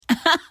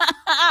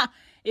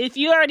If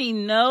you already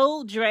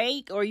know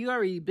Drake or you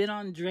already been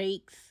on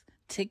Drake's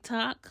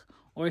TikTok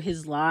or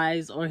his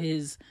lives or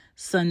his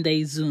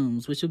Sunday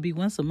Zooms, which will be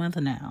once a month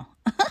now.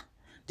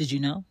 Did you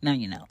know? Now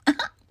you know.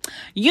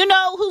 You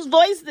know whose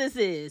voice this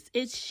is.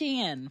 It's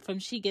Shan from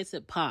She Gets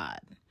It Pod.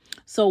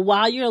 So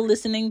while you're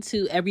listening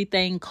to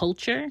Everything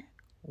Culture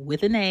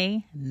with an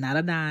A, not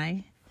an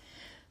I,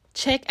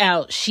 check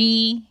out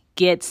She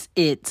Gets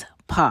It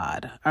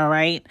Pod. All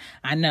right.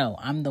 I know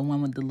I'm the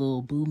one with the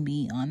little boom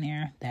me on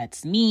there.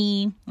 That's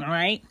me. All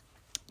right.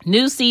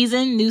 New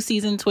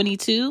season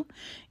 22,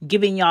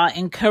 giving y'all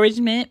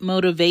encouragement,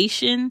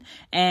 motivation,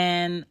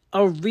 and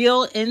a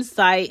real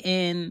insight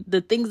in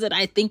the things that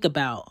I think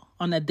about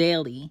on a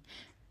daily,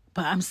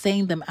 but I'm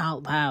saying them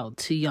out loud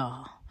to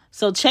y'all.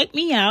 So check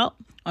me out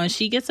on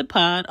She Gets a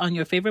Pod on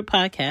your favorite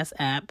podcast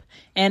app,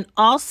 and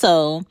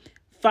also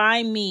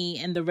find me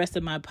and the rest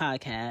of my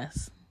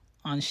podcasts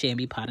on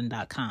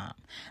shambypodden.com.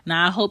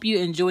 Now, I hope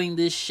you're enjoying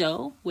this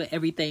show with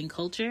Everything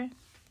Culture.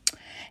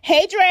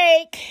 Hey,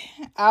 Drake,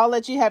 I'll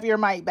let you have your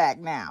mic back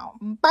now.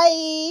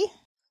 Bye.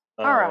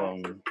 All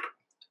right.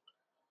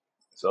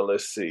 So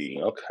let's see.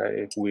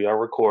 Okay, we are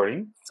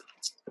recording.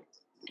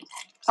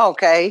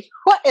 Okay.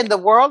 What in the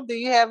world do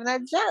you have in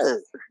that jug?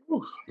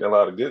 Got a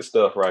lot of good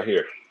stuff right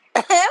here.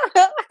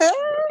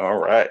 All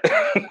right.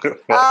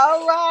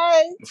 All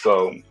right.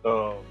 So,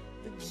 the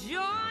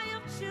joy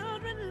of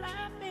children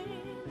laughing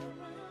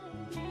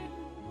around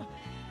you.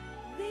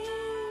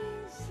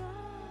 These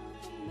are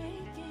the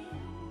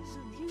makings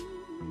of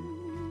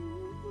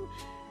you.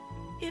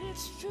 It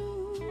is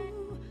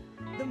true,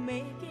 the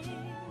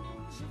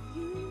makings of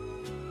you.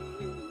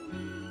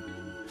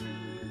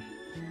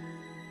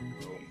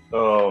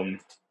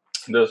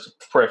 Just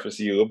preface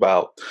you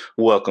about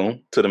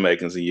welcome to the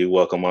makings of you.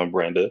 Welcome, I'm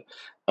Brenda.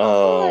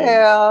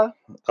 Thank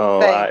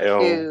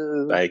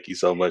you. Thank you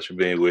so much for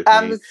being with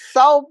I'm me.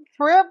 so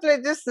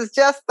privileged. This is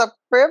just a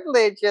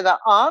privilege and an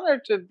honor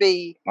to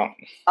be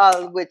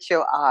with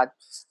your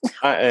audience.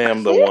 I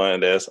am the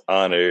one that's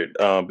honored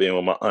being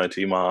with my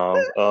auntie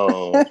mom.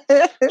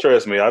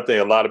 Trust me, I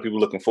think a lot of people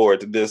looking forward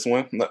to this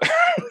one.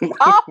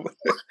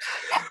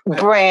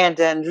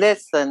 Brandon,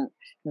 listen,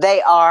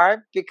 they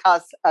are,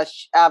 because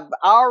I've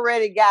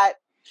already got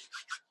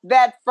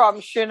that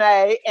from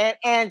Shanae and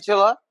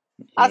Angela.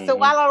 I said,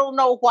 well, I don't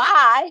know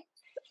why.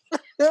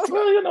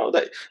 Well, you know,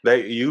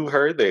 they you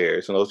heard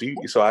theirs, so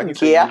I can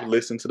tell you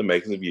listen to the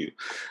makings of you.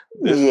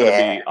 This is going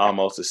to be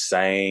almost the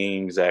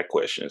same exact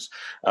questions.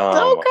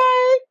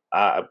 Okay.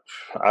 I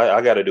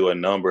got to do a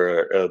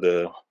number of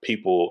the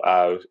people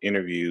I've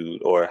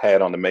interviewed or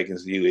had on the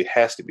makings of you. It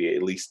has to be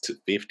at least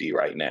 50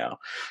 right now.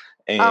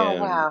 And,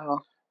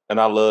 wow. And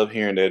I love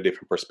hearing their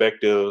different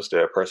perspectives,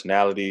 their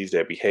personalities,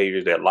 their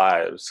behaviors, their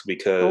lives,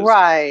 because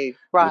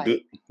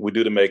we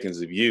do the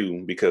makings of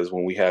you, because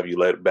when we have you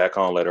back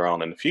on later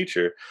on in the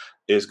future,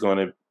 it's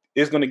going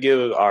to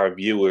give our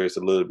viewers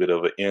a little bit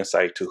of an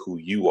insight to who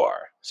you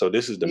are. So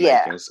this is the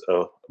makings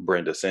of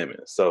Brenda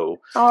Simmons. So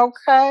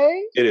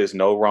it is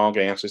no wrong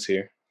answers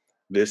here.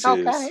 This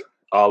is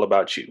all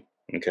about you.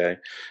 Okay,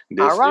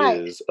 this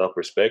is a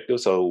perspective.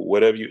 So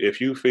whatever if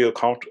you feel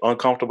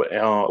uncomfortable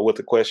with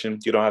the question,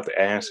 you don't have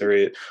to answer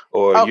it,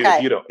 or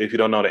if you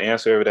don't know the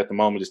answer of it at the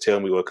moment, just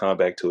tell me. We'll come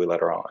back to it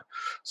later on.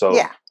 So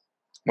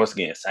once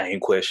again, same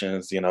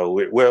questions. You know,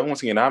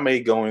 once again, I may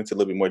go into a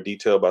little bit more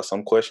detail about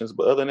some questions,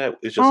 but other than that,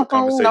 it's just a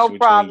conversation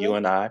between you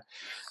and I.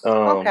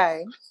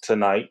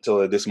 Tonight,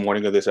 so this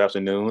morning or this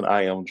afternoon,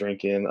 I am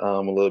drinking a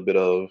little bit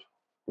of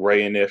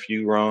Ray and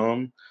Nephew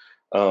rum.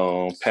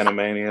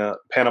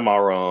 Panama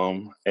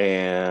rum,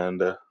 and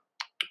oh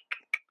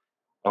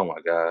my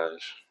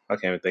gosh, I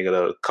can't even think of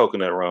the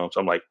coconut rum,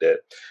 something like that,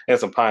 and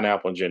some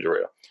pineapple and ginger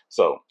ale.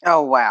 So,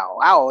 oh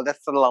wow,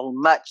 that's a little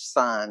much,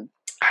 son.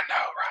 I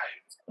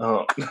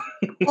know,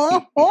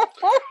 right?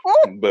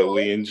 But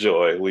we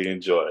enjoy.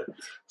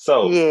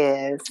 So,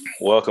 yes,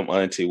 welcome,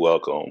 Auntie.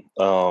 Welcome.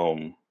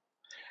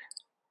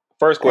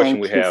 First question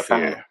we have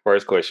here.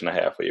 First question I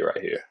have for you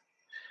right here.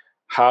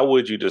 How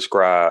would you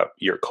describe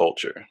your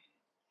culture?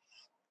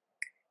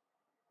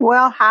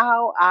 Well,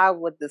 how I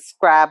would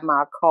describe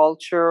my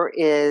culture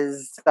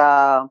is,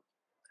 I'm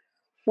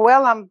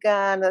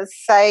going to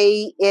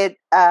say it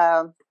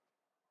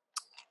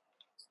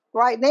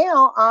right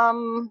now.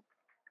 I'm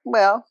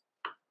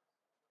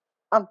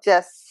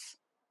just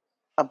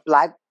a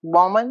Black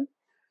woman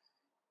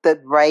that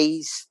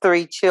raised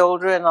 3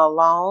 children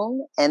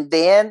alone. And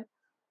then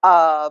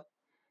I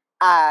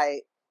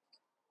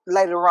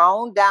later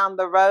on down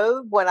the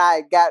road, when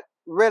I got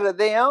rid of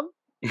them,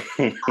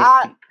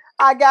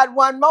 I got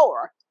one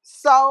more.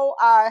 So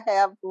I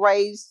have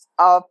raised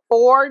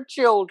 4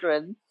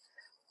 children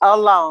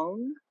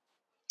alone.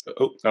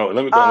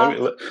 Let me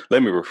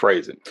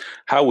rephrase it.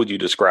 How would you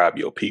describe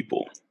your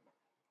people?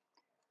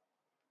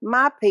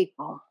 My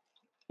people.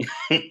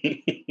 Do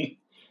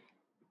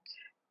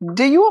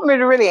you want me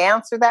to really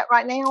answer that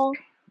right now?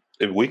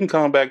 If we can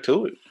come back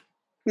to it.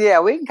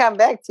 Yeah, we can come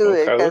back to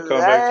it because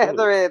I have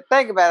to really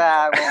think about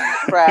how I want to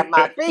describe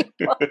my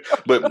people.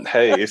 But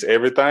hey, it's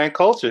everything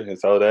culture, and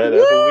so that's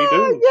what we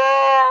do.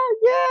 Yeah.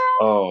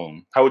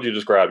 How would you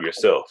describe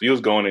yourself? You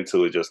was going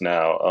into it just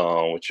now,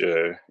 with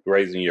your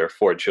raising your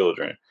 4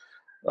 children.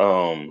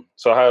 So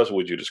how else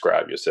would you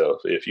describe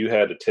yourself if you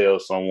had to tell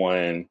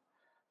someone,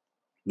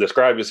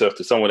 describe yourself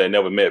to someone that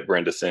never met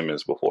Brenda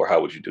Simmons before?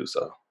 How would you do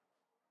so?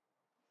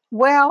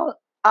 Well,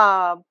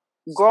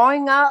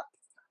 growing up,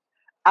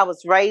 I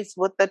was raised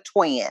with a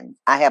twin.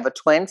 I have a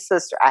twin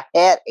sister. I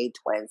had a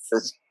twin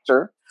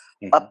sister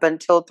up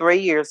until 3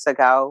 years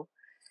ago.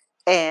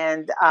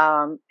 And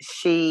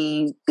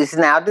she is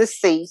now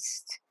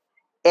deceased.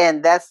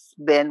 And that's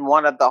been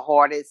one of the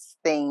hardest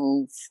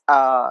things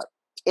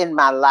in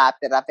my life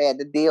that I've had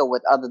to deal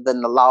with, other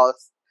than the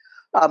loss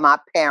of my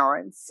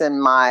parents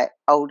and my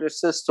older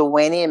sister,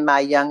 Winnie, and my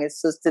youngest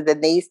sister,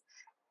 Denise,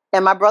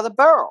 and my brother,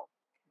 Burl.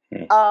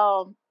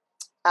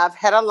 I've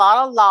had a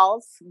lot of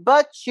loss,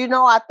 but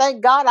I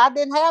thank God I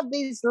didn't have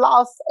these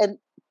losses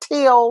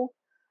until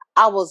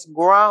I was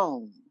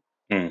grown.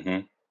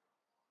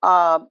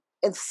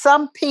 And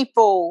some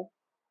people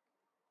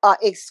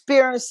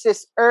experience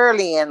this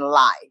early in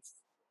life,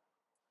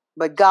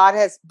 but God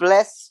has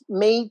blessed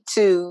me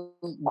to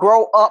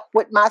grow up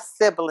with my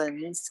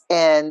siblings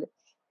and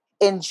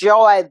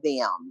enjoy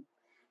them.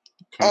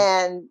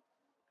 And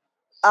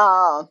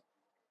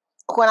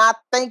when I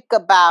think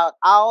about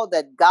all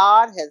that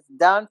God has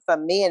done for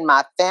me and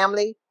my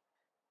family,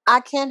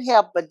 I can't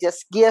help but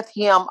just give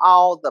him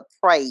all the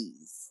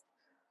praise.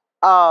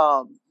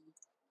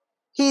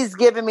 He's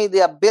given me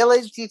the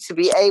ability to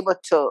be able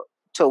to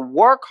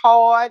work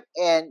hard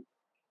and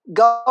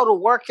go to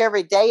work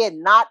every day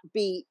and not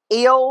be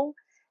ill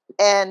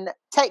and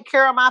take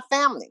care of my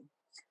family.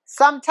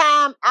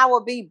 Sometimes I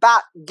will be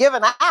about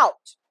giving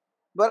out,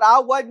 but I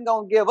wasn't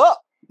going to give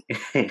up.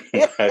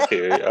 I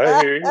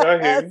hear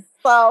you.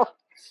 So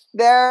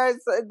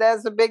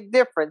there's a big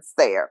difference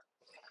there.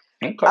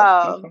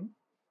 Okay.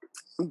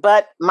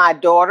 But my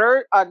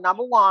daughter,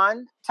 number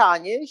one,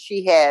 Tanya,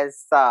 she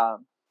has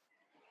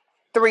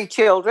 3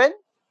 children.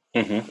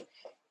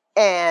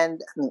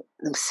 And let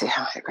me see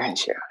how many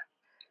grandchildren.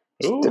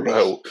 Ooh,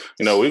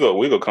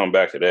 we go come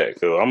back to that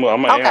because I'm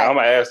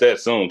gonna ask that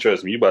soon.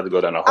 Trust me, you about to go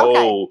down a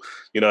whole.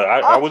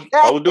 I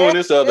was doing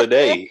this the other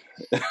day.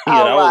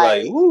 I was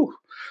like, ooh.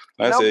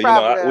 I said,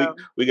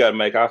 we got to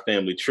make our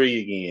family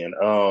tree again.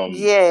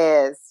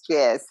 Yes,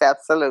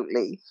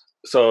 absolutely.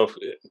 So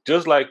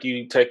just like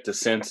you take the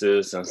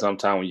census, and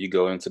sometimes when you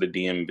go into the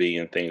DMV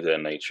and things of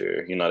that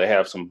nature, they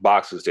have some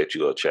boxes that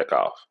you go check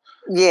off.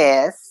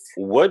 Yes.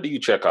 What do you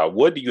check off?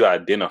 What do you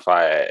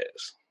identify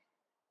as?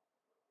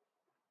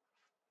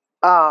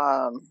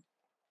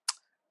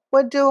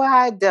 What do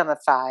I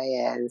identify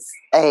as?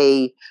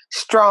 A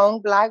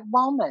strong Black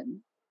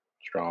woman.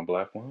 Strong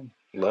Black woman.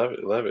 Love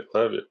it.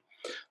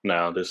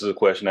 Now, this is a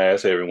question I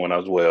ask everyone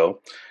as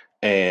well.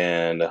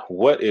 And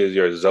what is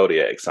your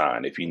zodiac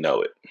sign, if you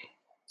know it?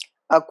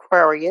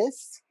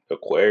 Aquarius. I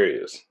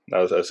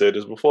said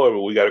this before,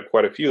 but we got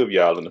quite a few of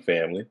y'all in the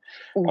family.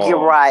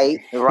 You're right.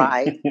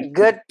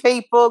 Good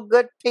people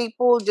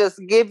just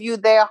give you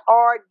their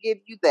heart, give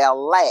you their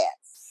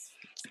last.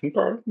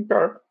 Okay.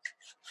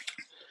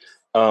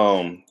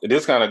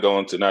 This kind of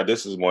going to, now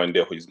this is more in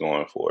depth he's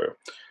going for.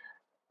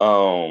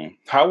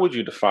 How would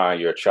you define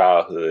your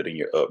childhood and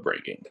your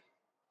upbringing?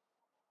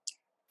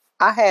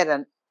 I had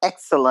an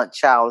excellent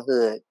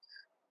childhood.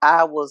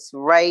 I was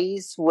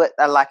raised with,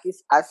 like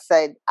I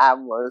said, I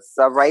was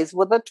raised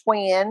with a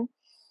twin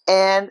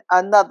and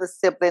another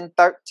sibling,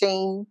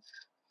 13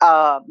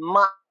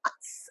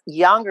 months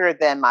younger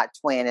than my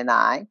twin and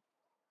I.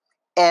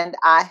 And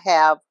I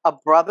have a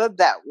brother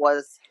that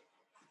was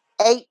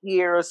 8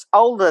 years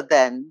older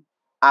than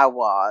I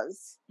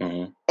was,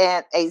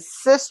 and a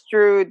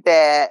sister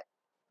that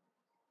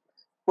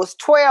was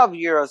 12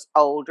 years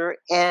older,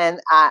 and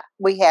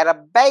we had a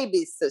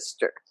baby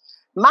sister.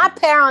 My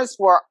parents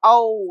were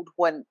old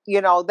when,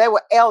 they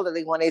were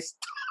elderly when they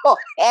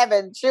started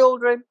having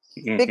children,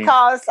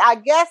 because I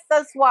guess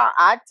that's why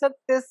I took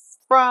this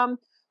from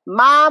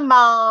my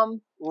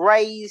mom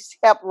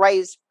helped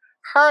raise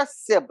her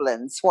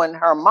siblings when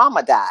her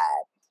mama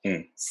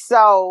died.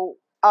 So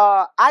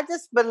I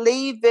just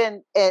believe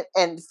in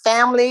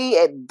family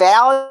and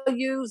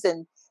values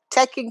and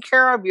taking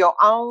care of your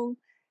own.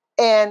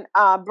 And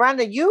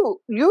Brenda,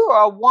 you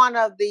are one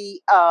of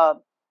the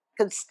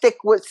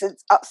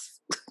constituents.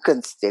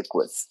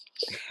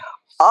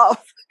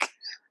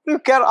 You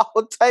got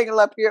all tangled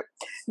up here.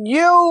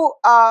 You,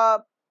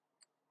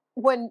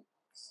 when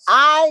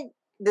I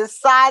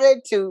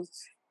decided to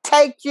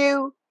take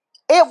you,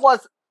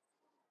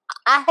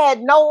 I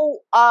had no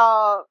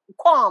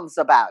qualms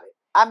about it.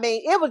 I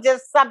mean, it was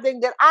just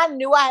something that I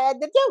knew I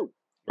had to do.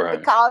 Right.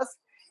 Because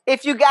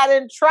if you got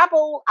in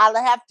trouble, I'll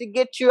have to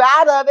get you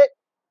out of it.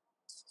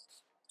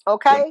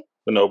 Okay?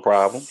 No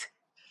problem.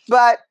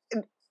 But,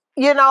 and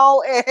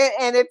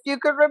if you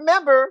could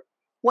remember,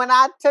 when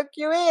I took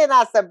you in,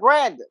 I said,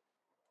 Brandon,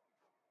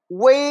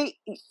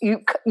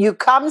 you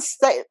come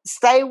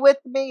stay with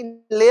me,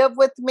 live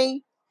with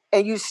me,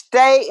 and you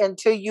stay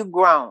until you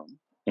grown.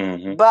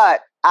 Mm-hmm.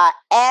 But I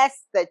ask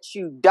that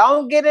you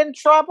don't get in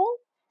trouble,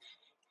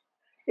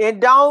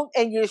 and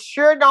you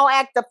sure don't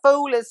act a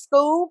fool at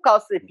school,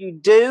 because if you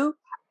do,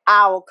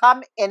 I will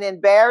come and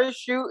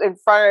embarrass you in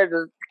front of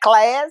the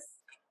class,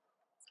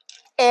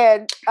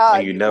 and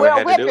you never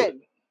had to do it.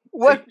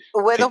 With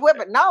a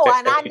whipping. No,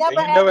 and I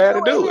never had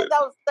to do any of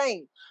those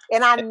things.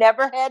 And I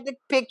never had to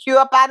pick you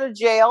up out of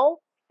jail.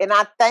 And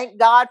I thank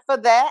God for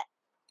that.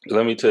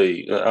 Let me tell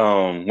you,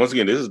 once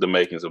again, this is the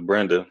makings of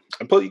Brenda.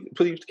 Put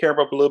your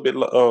camera up a little bit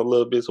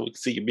so we can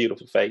see your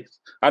beautiful face.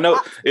 I know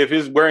if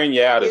it's wearing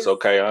you out, it's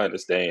okay. I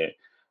understand.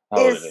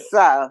 I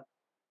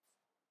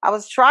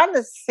was trying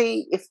to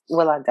see if,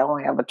 I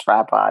don't have a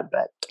tripod,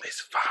 but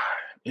it's fine.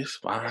 It's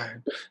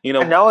fine.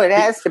 I know it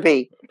has to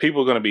be.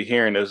 People are going to be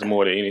hearing this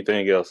more than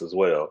anything else as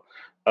well.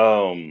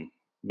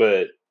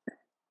 But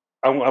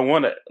I'm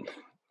going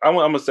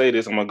to say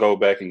this. I'm going to go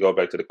back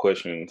to the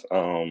questions.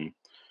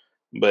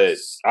 But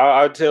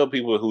I tell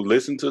people who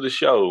listen to the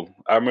show,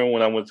 I remember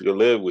when I went to go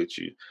live with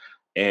you,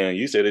 and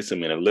you said it's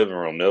in the living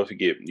room. Never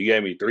forget. You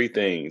gave me 3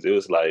 things. It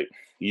was like,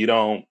 you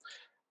don't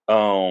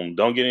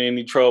get in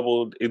any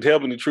trouble. Tell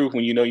me the truth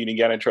when you know you didn't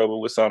get in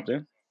trouble with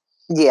something.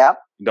 Yep.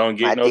 Don't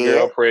get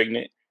girl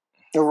pregnant.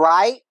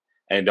 Right.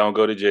 And don't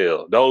go to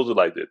jail. Those are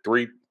like the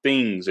 3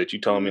 things that you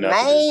told me not to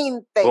do.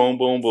 Main things. Boom,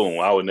 boom, boom.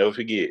 I would never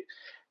forget.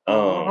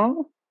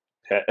 Having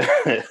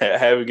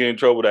get in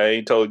trouble that I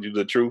ain't told you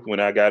the truth when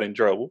I got in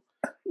trouble.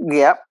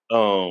 Yep.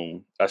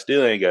 I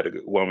still ain't got a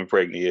woman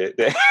pregnant yet.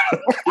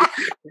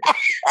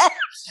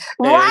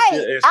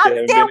 Right.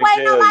 I'm still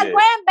waiting on my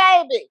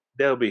grandbaby.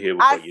 They'll be here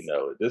before you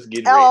know it. Just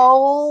get ready.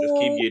 Just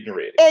keep getting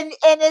ready. And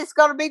it's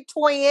gonna be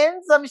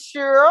twins, I'm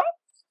sure.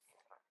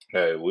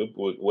 Hey,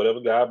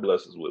 whatever God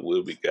blesses with,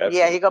 we'll be fine.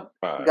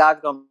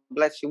 God's gonna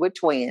bless you with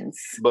twins.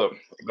 But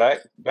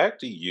back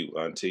to you,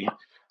 Auntie.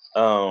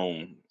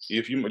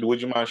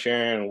 Would you mind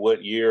sharing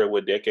what year or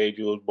what decade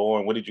you was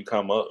born? When did you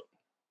come up?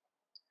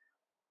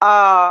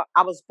 I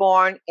was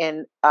born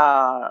in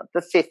the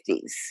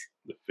 50s.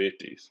 The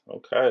 50s.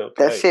 Okay.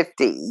 The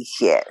 50s,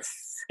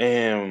 yes.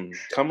 And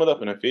coming up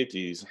in the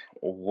 50s,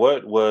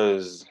 what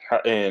was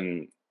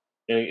and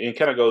it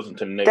kind of goes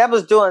into the next. That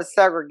was doing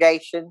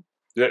segregation.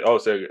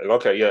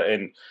 Okay, yeah,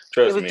 and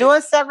trust me, it was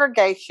doing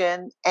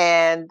segregation,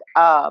 and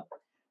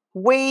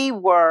we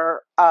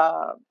were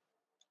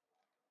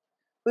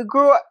we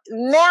grew up.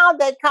 Now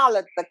they call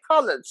it the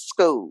colored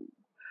school,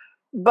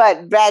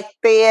 but back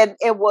then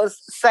it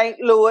was St.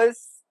 Louis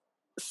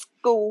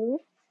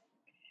school,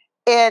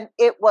 and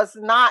it was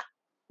not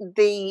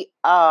the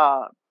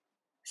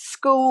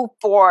school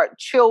for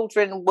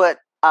children with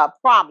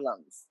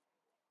problems.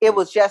 It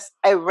was just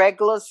a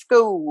regular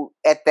school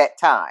at that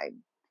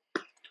time.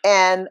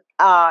 And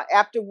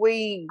after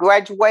we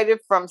graduated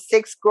from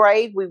 6th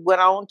grade, we went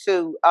on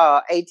to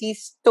A.T.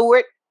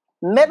 Stewart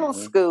Middle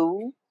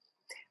School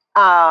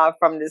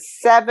from the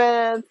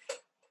 7th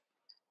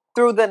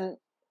through the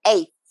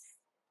 8th.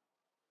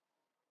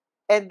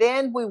 And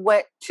then we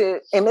went to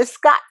Emmett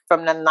Scott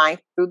from the 9th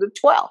through the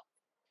 12th.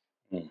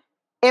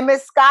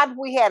 Emmett Scott,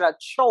 we had a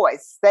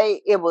choice.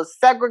 It was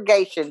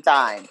segregation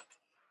time,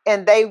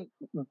 and they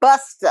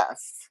bussed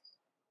us.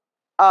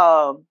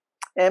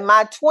 And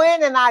my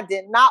twin and I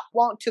did not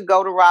want to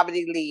go to Robert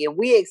E. Lee, and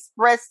we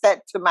expressed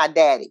that to my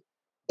daddy.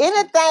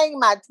 Anything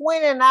my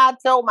twin and I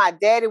told my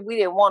daddy we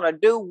didn't want to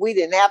do, we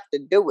didn't have to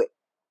do it.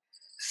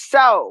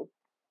 So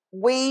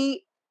my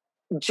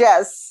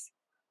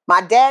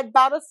dad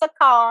bought us a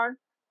car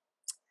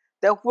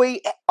that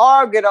we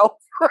argued over.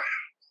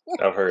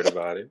 I've heard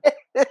about it.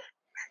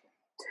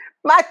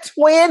 My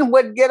twin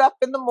would get up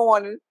in the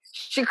morning.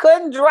 She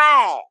couldn't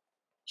drive.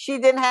 She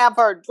didn't have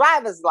her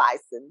driver's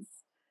license.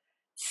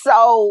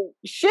 So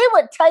she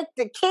would take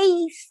the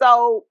key.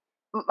 So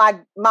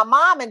my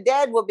mom and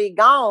dad would be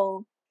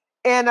gone.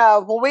 And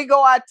when we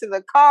go out to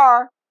the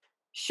car,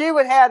 she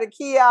would have the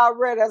key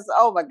already. I said,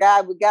 oh my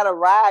God, we got a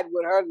ride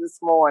with her this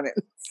morning.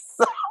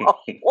 So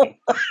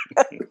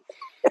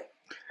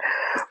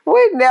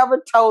we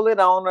never told it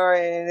on her or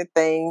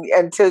anything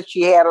until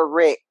she had a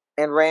wreck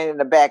and ran in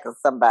the back of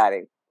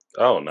somebody.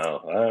 Oh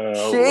no!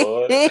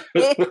 Lord. When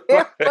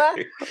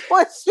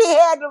she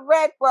had the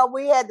wreck,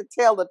 we had to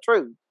tell the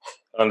truth.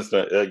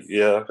 Understand?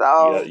 Yeah.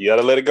 So, you got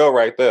to let it go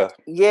right there.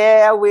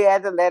 Yeah, we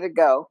had to let it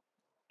go.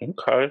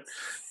 Okay.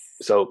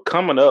 So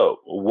coming up,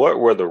 what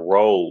were the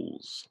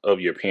roles of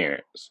your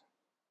parents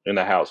in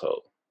the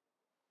household?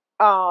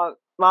 My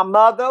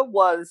mother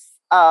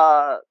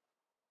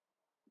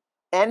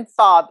and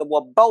father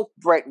were both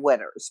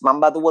breadwinners. My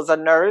mother was a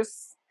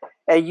nurse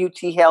at UT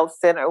Health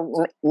Center,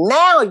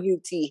 now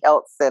UT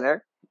Health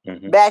Center.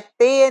 Mm-hmm. Back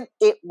then,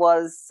 it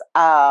was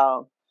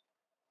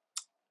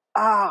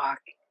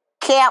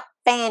Camp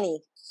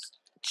Fannie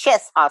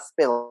Chest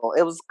Hospital.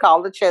 It was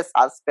called the Chest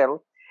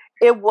Hospital.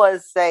 It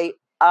was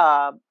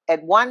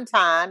at one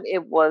time,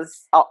 it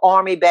was an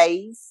Army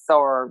base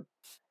or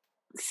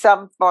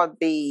some for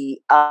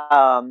the,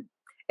 and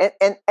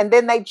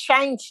then they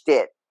changed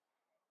it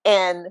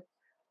and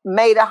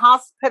made a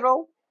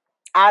hospital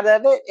out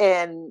of it.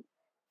 And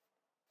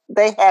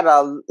they had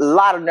a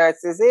lot of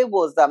nurses. It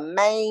was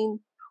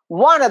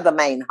one of the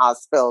main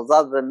hospitals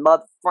other than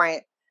Mother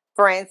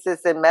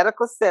Francis and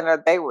Medical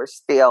Center. They were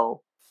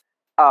still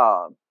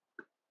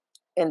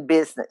in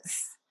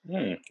business.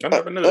 I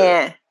never knew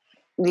that.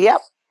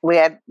 Yep, we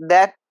had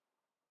that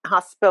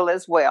hospital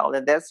as well,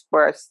 and that's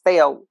where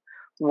Stale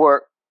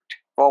worked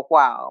for a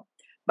while.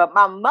 But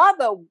my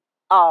mother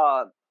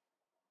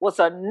was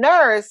a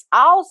nurse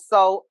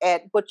also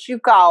at what you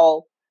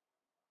call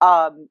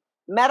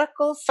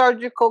medical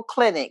surgical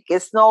clinic.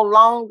 It's no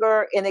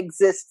longer in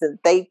existence.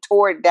 They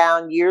tore it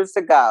down years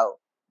ago.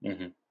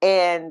 Mm-hmm.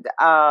 And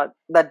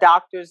the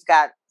doctors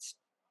got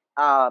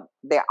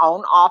their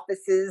own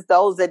offices.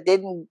 Those that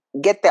didn't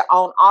get their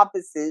own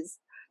offices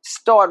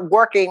start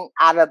working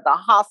out of the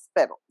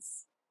hospitals.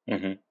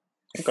 Mm-hmm.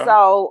 Okay.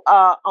 So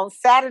on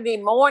Saturday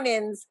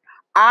mornings,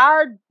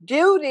 our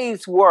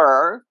duties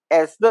were,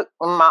 as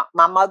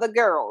my mother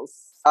girls'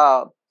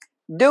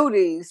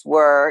 duties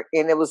were,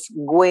 and it was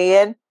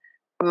Gwen,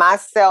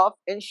 myself,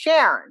 and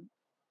Sharon,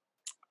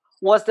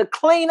 was to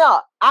clean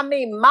up. I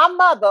mean, my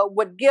mother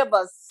would give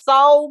us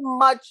so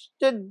much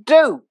to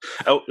do.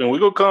 Oh, and we're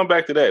going to come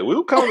back to that.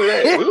 We'll come to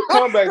that. We'll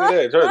come back to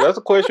that. That's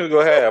a question we're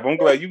going to have. I'm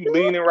glad you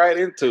leaning right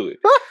into it.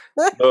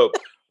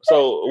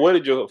 So what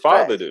did your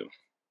father do?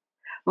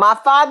 My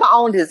father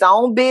owned his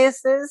own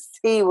business.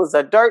 He was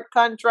a dirt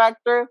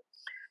contractor.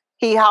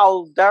 He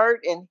hauled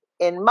dirt, and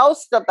in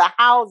most of the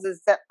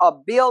houses that are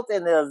built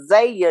in the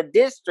Azalea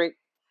district,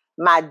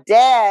 my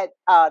dad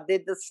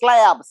did the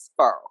slab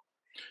spur.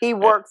 He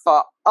worked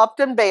for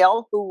Upton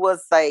Bell, who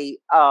was a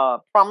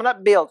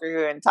prominent builder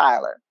here in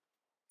Tyler.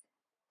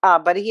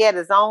 But he had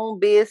his own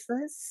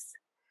business.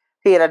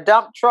 He had a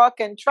dump truck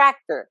and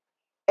tractor.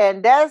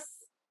 And that's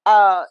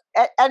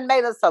and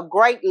made us a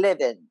great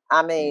living.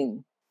 I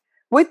mean,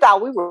 we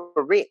thought we were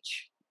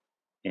rich,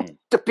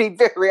 to be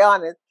very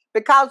honest,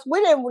 because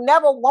we didn't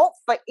never want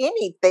for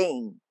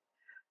anything.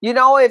 You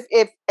know, if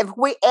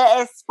we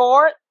asked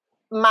for it,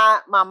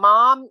 my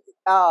mom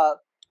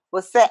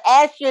would say,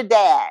 ask your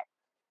dad.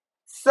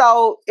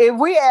 So if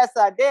we asked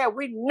our dad,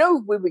 we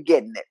knew we were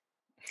getting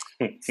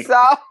it. So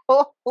I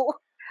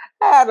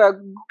had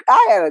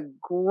a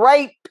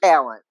great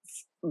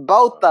parents.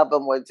 Both of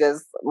them were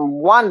just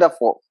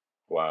wonderful.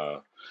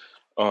 Wow.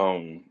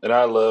 And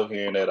I love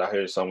hearing that. I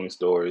hear so many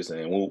stories,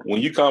 and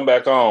when you come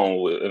back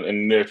on in the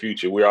near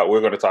future, we're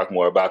going to talk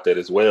more about that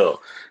as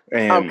well.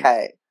 And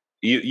okay.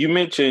 You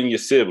mentioned your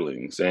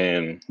siblings,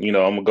 and I'm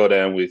gonna go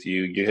down with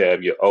you. You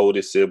have your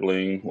oldest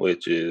sibling,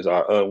 which is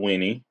our Aunt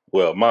Winnie.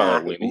 Well, my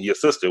Aunt Winnie, your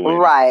sister Winnie.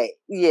 Right.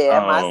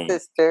 Yeah, my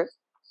sister.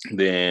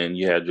 Then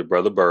you had your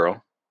brother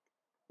Burl.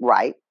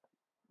 Right.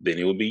 Then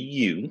it would be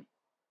you.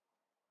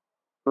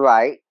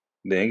 Right.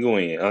 Then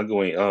Gwen,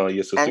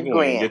 your sister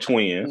Gwen, your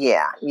twin.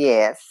 Yeah,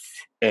 yes.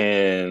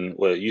 And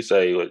you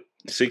say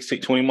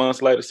 16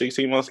 months later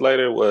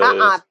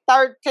was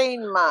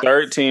 13 months.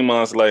 13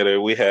 months later,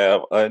 we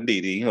have Aunt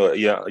Dee,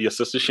 your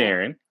sister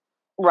Sharon.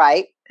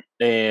 Right.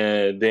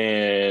 And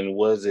then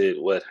was it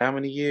how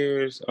many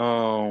years? With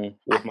my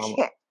mom?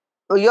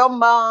 Your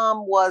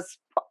mom was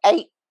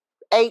 8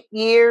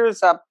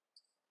 years up,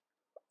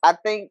 I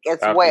think, as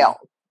well.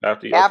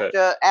 After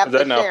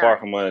that's not far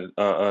from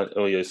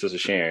your sister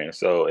Sharon.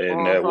 So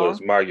that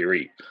was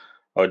Marguerite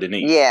or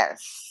Denise.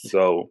 Yes.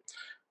 So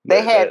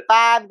they had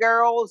 5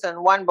 girls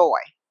and 1 boy.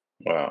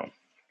 Wow.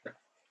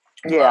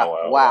 Yeah.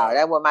 Wow.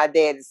 That's what my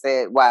daddy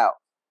said. Wow.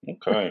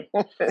 Okay.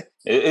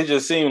 it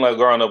just seemed like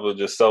growing up with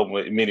just so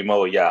many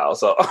more y'all.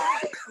 So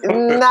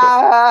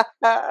nah.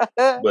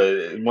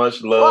 But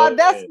much love. Well,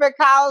 that's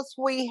because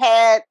we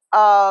had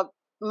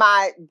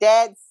my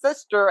dad's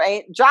sister,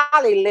 Aunt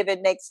Jolly,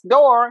 living next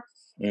door.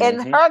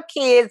 And her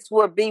kids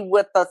would be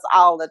with us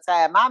all the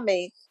time. I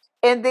mean,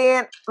 and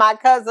then my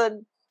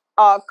cousin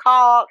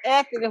Carl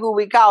Anthony, who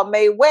we call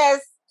May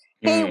West,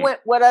 he went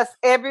with us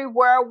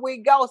everywhere we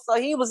go. So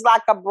he was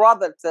like a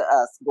brother to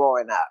us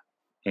growing up.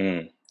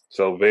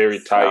 So very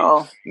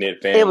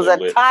tight-knit family. It was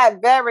a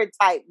very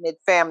tight-knit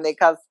family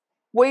because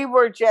we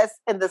were just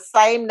in the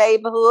same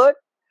neighborhood.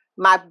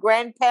 My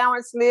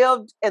grandparents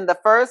lived in the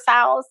first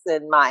house,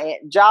 and my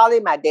Aunt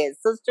Jolly, my dad's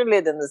sister,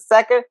 lived in the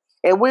second.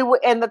 And we were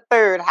in the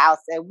third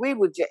house, and we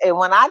were. And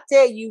when I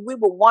tell you, we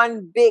were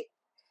one big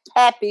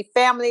happy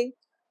family.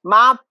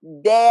 My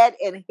dad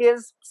and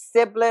his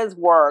siblings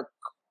were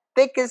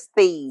thick as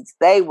thieves.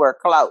 They were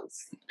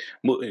close.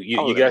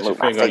 You got your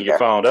finger on your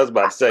phone. That's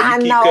about to say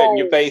you keep cutting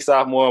your face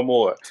off more and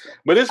more,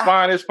 but it's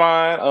fine. It's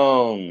fine.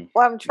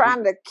 Well, I'm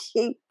trying to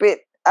keep it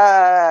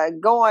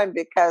going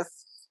because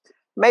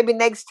maybe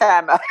next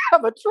time I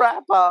have a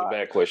tripod.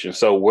 Bad question.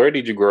 So, where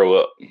did you grow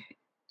up?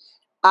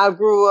 I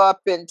grew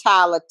up in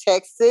Tyler,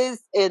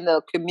 Texas, in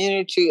the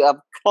community of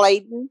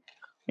Clayton,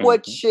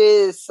 which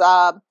is,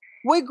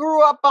 we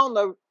grew up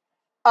on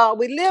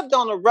we lived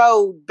on a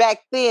road back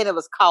then. It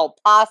was called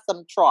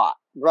Possum Trot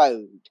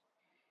Road.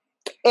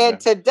 And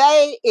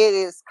today it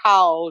is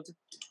called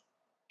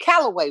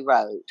Callaway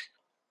Road.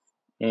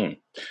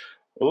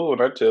 Oh,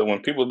 and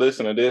when people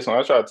listen to this, and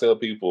I try to tell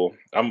people,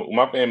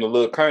 my family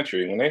little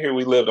country. When they hear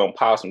we lived on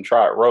Possum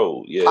Trot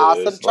Road,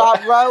 Possum Trot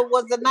Road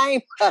was the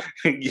name of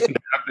it. I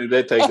think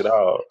that takes it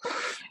all.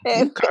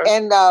 And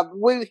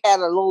we had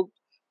a little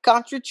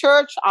country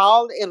church.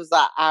 It was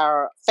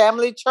our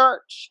family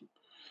church,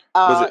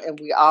 and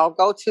we all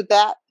go to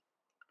that.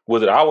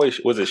 Was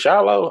it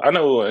Shiloh? I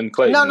know in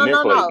Clayton.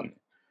 No. Clayton.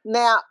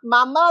 Now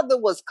my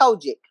mother was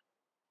Kojic,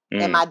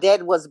 and my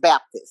dad was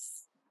Baptist.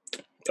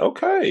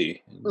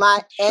 Okay.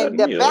 And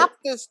the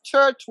Baptist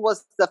church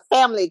was the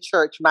family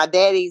church, my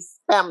daddy's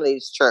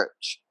family's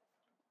church.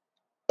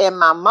 And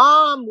my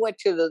mom went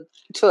to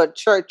a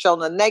church on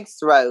the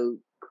next road.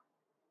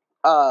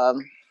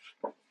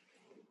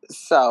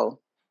 So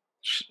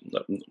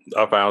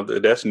I found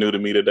that's new to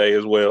me today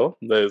as well.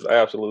 That is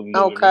absolutely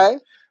new to me.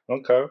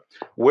 Okay.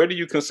 Where do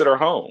you consider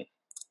home?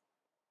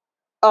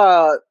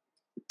 Tyler,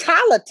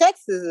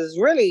 Texas is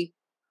really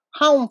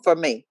home for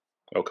me.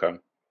 Okay.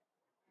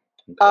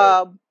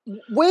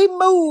 We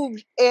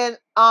moved in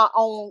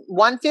on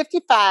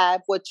 155,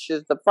 which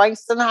is the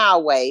Frankston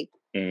Highway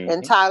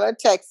in Tyler,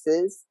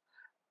 Texas.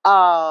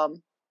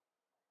 I'm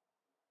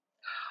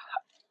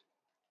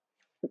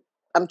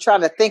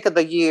trying to think of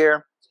the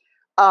year.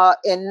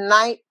 In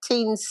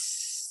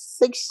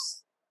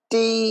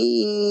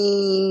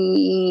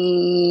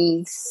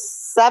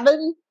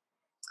 1967,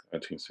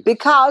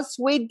 because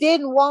we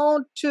didn't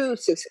want to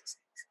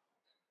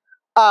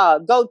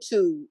go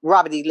to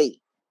Robert E. Lee.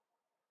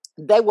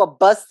 They were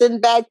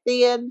busting back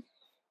then,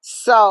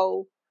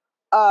 so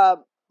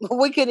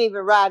we couldn't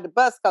even ride the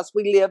bus because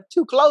we lived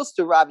too close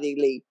to Robert E.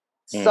 Lee.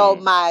 So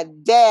my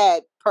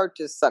dad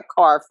purchased a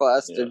car for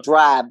us to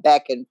drive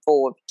back and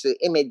forth to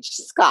Image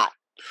Scott.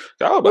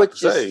 I was about to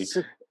say,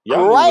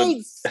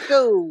 great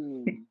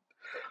school.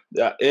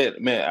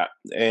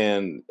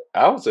 And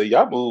I would say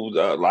y'all moved.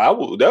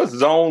 That was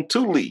Zone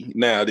 2 Lee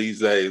now these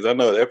days. I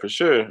know that for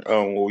sure.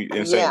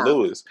 In St.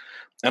 Louis.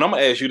 And I'm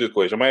gonna ask you this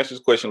question. I'm gonna ask you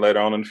this question later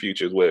on in the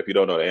future as well. If you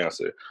don't know the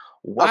answer,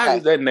 why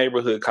is that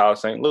neighborhood called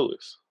St.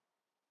 Louis?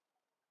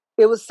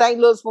 It was St.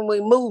 Louis when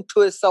we moved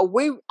to it, so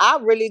I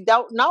really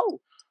don't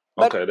know.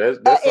 But okay, that's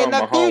in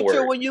the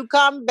future when you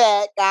come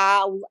back,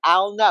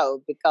 I'll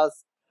know,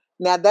 because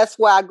now that's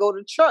where I go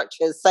to church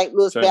at St.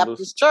 Louis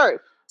Baptist Church.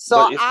 So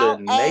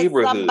I'll ask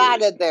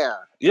somebody there.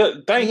 Yeah,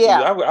 thank you.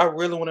 I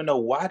really want to know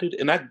why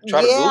and I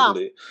try to Google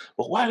it,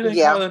 but why do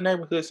they call the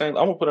neighborhood St.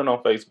 I'm gonna put it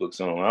on Facebook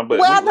soon.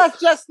 That's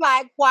just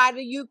like, why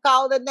do you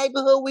call the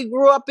neighborhood we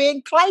grew up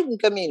in Clayton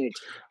community?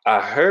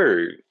 I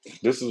heard,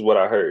 this is what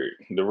I heard.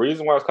 The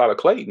reason why it's called a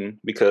Clayton,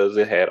 because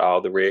it had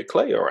all the red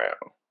clay around.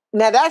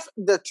 Now that's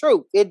the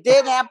truth. It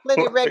did have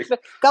plenty of red clay,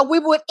 because we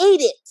would eat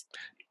it.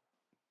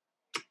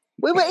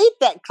 We would eat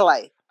that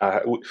clay.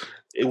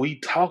 We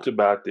talked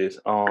about this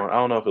on, I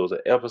don't know if it was an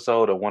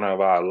episode or one of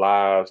our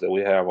lives that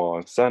we have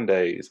on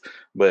Sundays,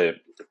 but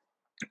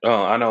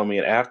I know me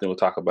and Afton will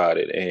talk about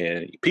it,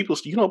 and people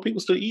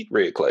still eat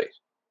red clay.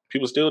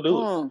 People still do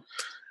it.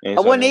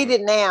 I wouldn't eat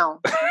it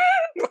now.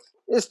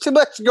 There's too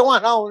much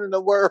going on in the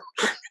world.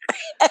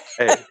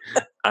 Hey,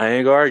 I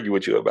ain't gonna argue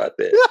with you about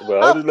that.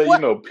 But I'll just let you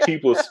know,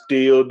 people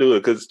still do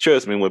it. Because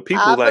trust me, when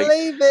people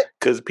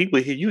because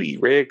people hear you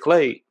eat red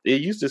clay, it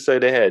used to say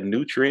they had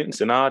nutrients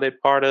and all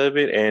that part of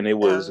it, and it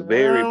was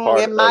very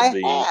part of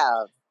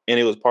and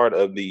it was part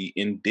of the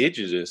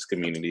indigenous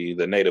community,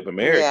 the Native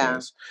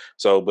Americans.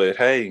 So, but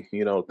hey,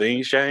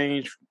 things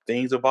change,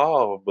 things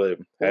evolve. But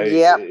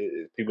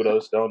hey, people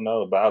just don't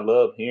know. But I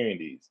love hearing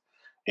these.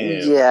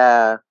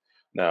 And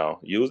now,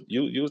 you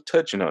was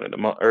touching on it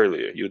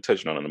earlier. You were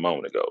touching on it a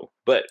moment ago.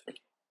 But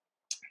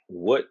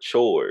what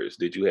chores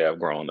did you have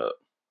growing up?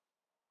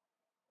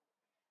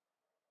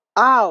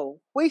 Oh,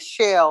 we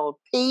shelled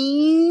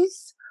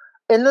peas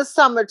in the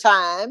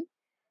summertime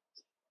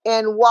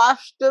and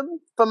washed them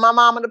for my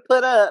mama to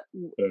put up.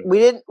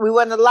 We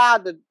weren't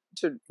allowed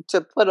to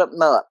put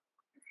them up.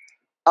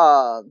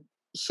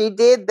 She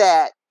did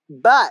that,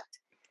 but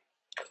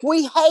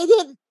we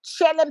hated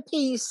shelling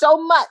peas so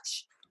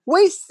much.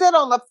 We sit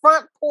on the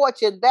front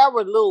porch, and there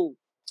were little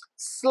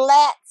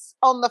slats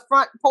on the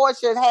front porch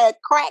that had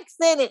cracks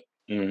in it.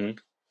 And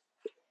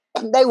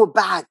they would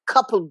buy a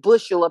couple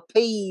bushel of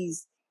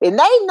peas, and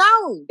they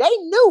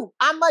knew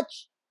how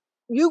much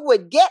you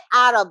would get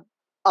out of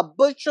a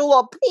bushel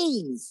of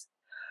peas.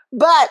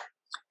 But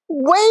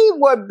we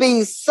would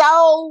be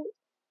so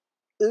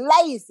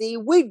lazy,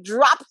 we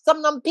dropped some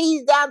of them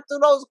peas down through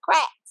those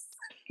cracks.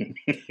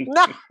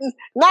 not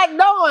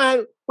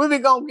knowing we were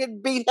going to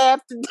get beat half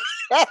to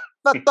death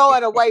for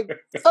throwing away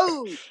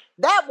food.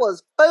 That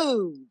was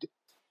food,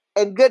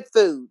 and good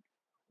food.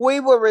 We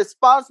were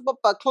responsible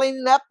for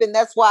cleaning up, and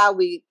that's why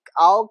we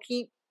all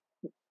keep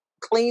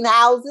clean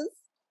houses.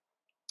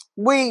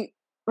 We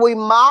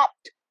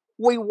mopped,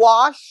 we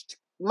washed.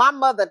 My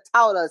mother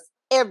taught us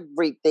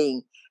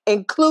everything,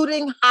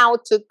 including how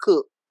to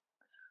cook.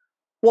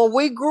 When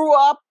we grew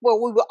up,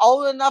 when we were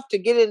old enough to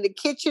get in the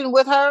kitchen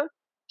with her,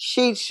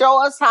 she'd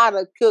show us how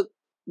to cook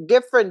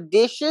different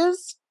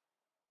dishes.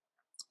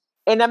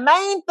 And the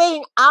main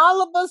thing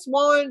all of us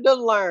wanted to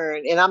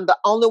learn, and I'm the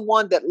only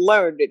one that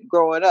learned it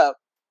growing up,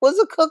 was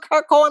to cook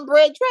her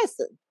cornbread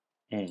dressing.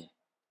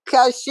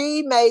 Because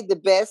she made the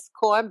best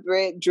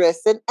cornbread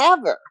dressing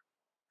ever.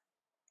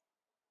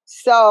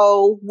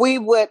 So we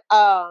would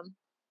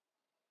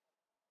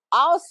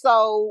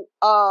also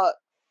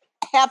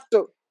have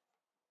to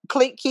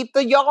keep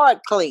the yard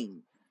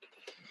clean.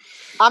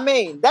 I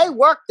mean, they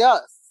worked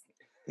us.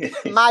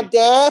 My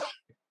dad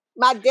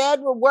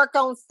would work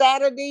on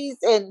Saturdays,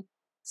 and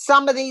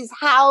some of these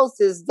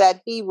houses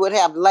that he would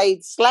have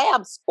laid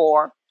slabs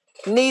for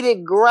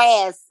needed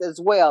grass as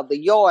well. The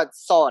yard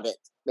sodded.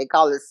 They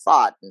call it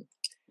sodding.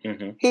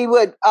 He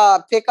would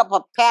pick up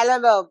a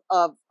pallet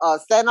of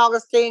St.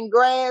 Augustine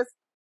grass,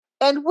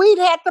 and we'd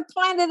have to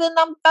plant it in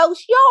them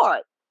folks'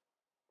 yard.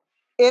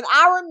 And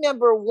I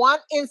remember one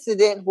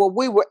incident where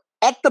we were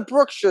at the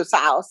Brookshire's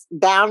house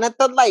down at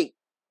the lake.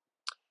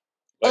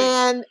 Like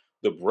and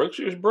the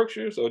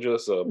Brookshires, or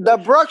just the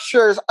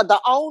Brookshires,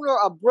 the owner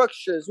of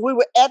Brookshire's. We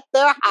were at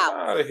their house.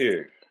 Out of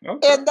here.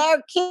 Okay. And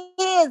their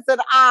kids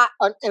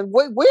and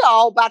we're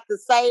all about the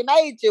same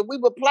age, and we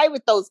would play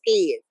with those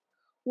kids.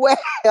 Well,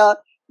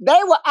 they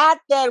were out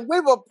there, and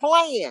we were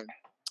playing,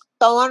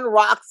 throwing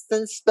rocks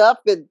and stuff,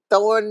 and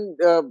throwing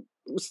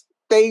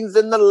things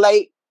in the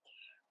lake.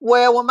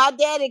 Well, when my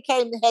daddy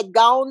had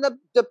gone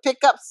to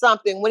pick up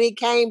something, when he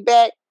came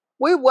back,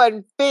 we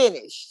wasn't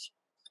finished.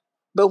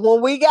 But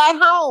when we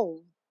got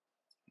home,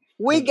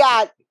 we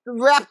got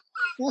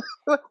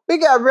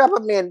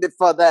reprimanded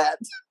for that.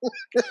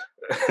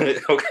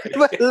 Okay.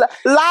 But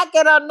like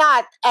it or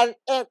not, and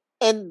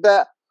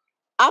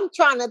I'm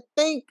trying to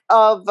think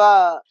of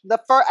the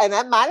first, and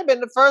that might have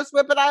been the first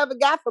whipping I ever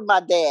got from my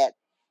dad.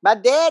 My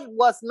dad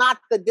was not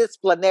the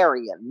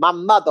disciplinarian. My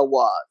mother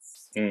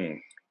was.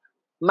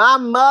 My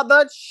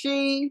mother,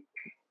 she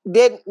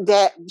didn't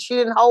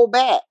hold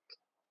back.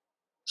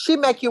 She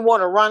make you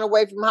want to run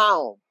away from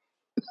home.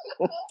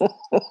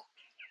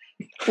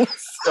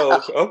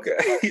 So,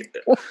 okay.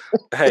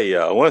 Hey,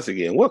 y'all, once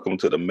again, welcome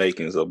to the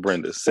makings of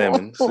Brenda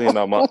Simmons. You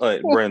know, my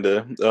Aunt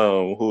Brenda,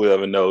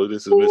 whoever knows,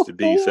 this is Mr.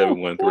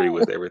 D713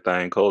 with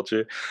Everything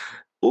Culture.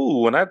 Ooh,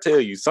 when I tell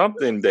you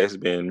something that's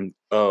been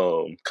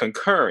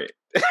concurrent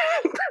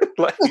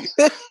like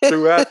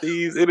throughout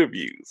these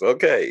interviews,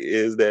 okay,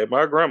 is that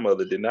my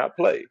grandmother did not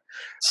play.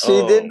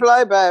 She didn't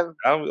play, baby.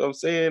 I'm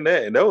saying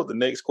that, and that was the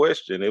next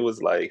question. It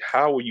was like,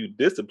 how were you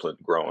disciplined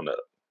growing up?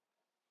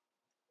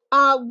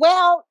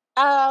 Well,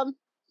 I'm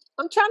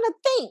trying to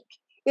think.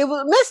 It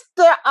was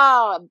Mr.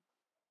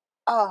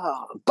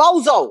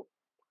 Bozo.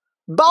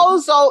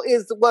 Bozo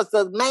was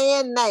the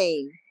man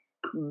name.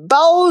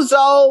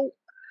 Bozo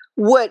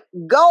would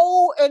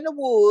go in the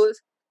woods,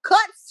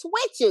 cut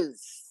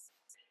switches,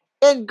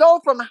 and go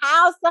from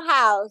house to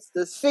house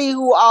to see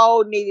who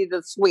all needed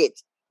a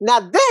switch. Now,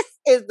 this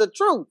is the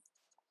truth.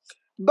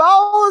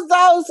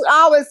 Bozos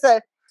always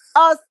say,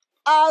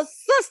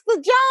 Sister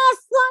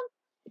Johnson,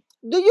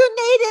 do you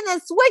need any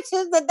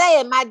switches today?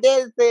 And my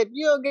dad said, if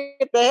you don't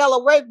get the hell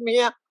away from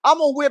here, I'm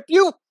going to whip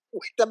you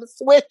with them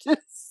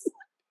switches.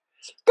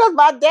 Because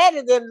my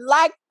daddy didn't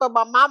like for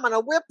my mama to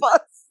whip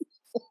us.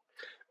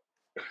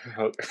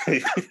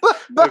 Okay.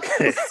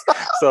 Okay.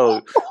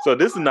 So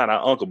this is not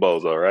our Uncle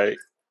Bozo, right?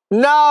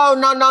 No.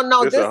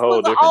 This was a whole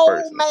an different old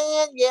person.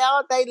 Man.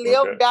 Yeah, they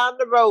lived down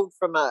the road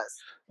from us.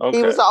 Okay.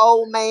 He was an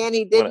old man.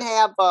 He didn't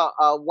have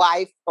a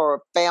wife or a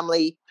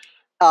family,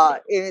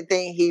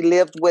 anything. He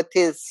lived with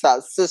his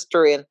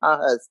sister and her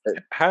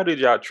husband. How did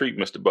y'all treat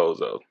Mr.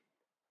 Bozo?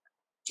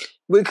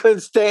 We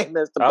couldn't stand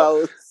Mr.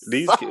 Bozo.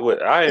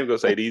 I ain't gonna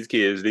say these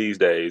kids these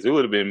days. It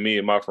would have been me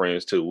and my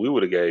friends too. We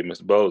would have gave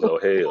Mr.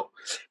 Bozo hell.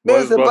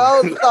 Mr.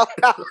 Bozo.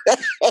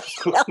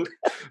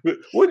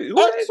 What?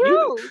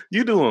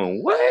 You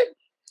doing what?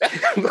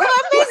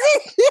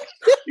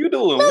 You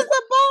doing Mr.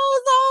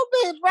 Bozo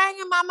be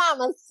bringing my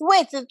mama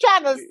switches,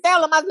 trying to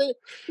sell them. I said,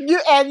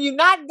 you're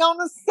not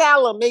gonna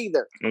sell them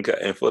either. Okay,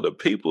 and for the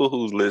people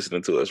who's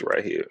listening to us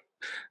right here,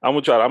 I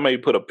may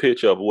put a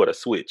picture of what a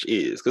switch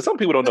is, because some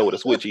people don't know what a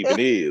switch even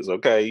is.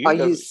 Okay,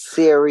 you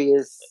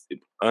serious?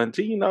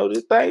 Until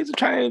the things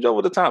change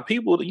over the time.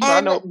 People, I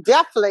know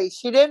definitely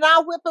she did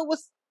not whip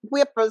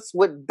us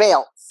with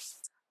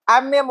belts. I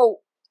remember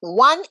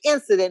one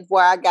incident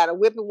where I got a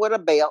whipping with a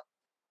belt,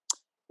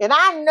 and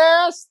I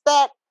nursed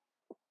that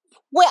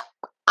whip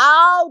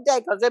all day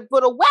because they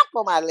put a whip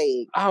on my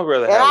leg. I'd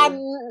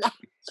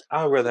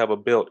rather have a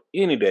belt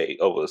any day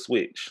over a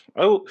switch.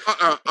 Oh,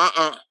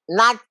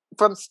 not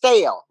from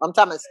stale. I'm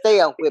talking about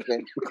stale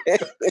whipping.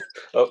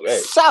 Okay.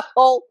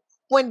 So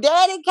when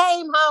Daddy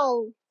came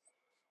home,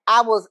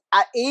 I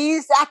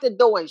eased out the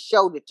door and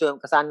showed it to him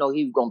because I know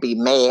he was gonna be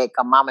mad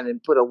because Mama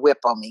didn't put a whip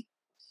on me.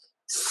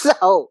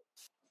 So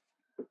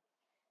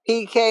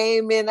he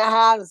came in the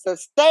house and said,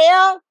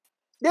 "Stale,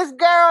 this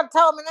girl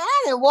told me."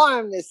 I didn't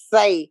want him to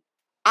say,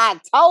 "I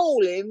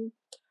told him."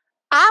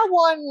 I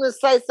wanted him to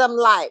say something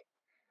like,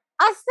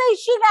 "I say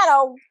she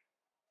got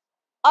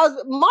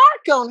a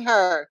mark on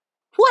her.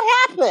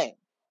 What happened?"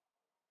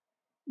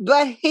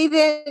 But he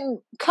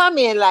didn't come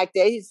in like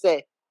that. He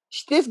said,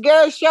 This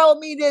girl showed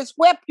me this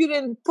whip you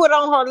didn't put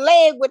on her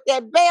leg with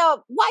that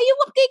bell. Why you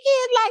whoop the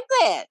kid like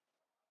that?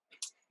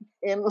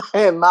 And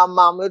my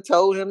mama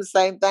told him the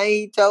same thing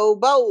he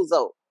told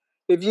Bozo.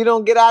 If you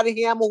don't get out of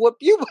here, I'm going to whip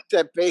you with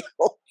that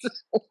bell.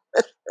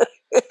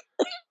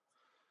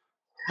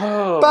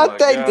 But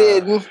they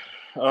didn't.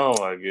 Oh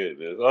my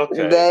goodness.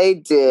 Okay. They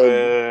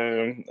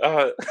did.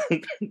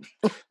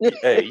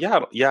 Hey,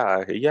 y'all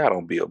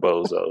don't be a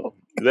bozo.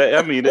 I'm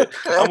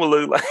gonna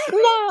look like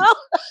no.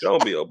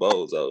 Don't be a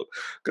bozo,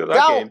 because I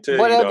can't tell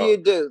whatever you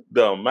do.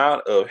 The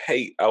amount of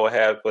hate I would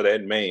have for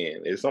that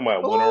man if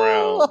somebody went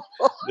around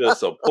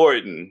just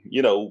supporting.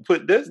 You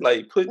put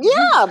putting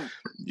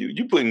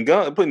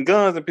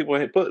guns in people's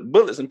hands, put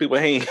bullets in people's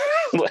hands.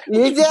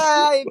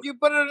 If you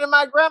put it in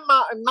my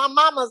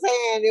mama's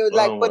hand, it was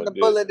like putting a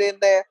bullet in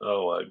there.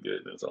 Oh my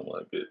goodness! Oh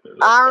my goodness!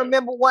 I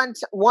remember one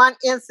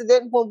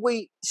incident when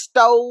we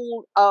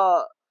stole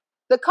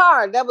the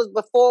car. That was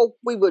before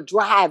we were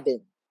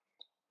driving.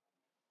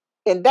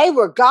 And they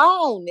were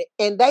gone,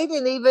 and they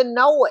didn't even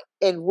know it.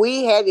 And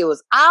it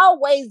was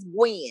always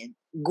Gwen.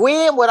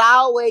 Gwen would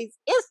always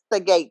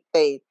instigate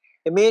things.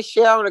 And me and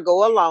Sharon would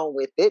go along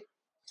with it.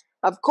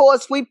 Of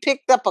course, we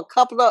picked up a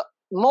couple of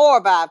more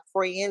of our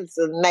friends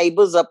and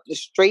neighbors up the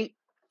street.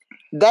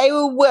 They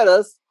were with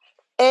us,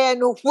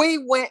 and we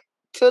went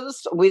to the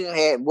store.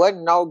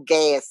 Wasn't no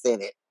gas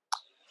in it.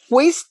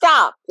 We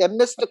stopped at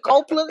Mr.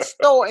 Copeland's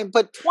store and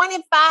put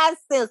 25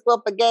 cents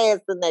worth of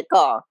gas in that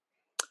car.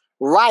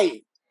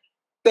 Right.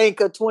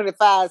 Think of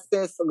 25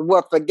 cents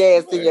worth of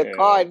gas in your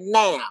car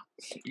now.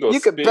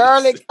 You could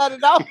barely cut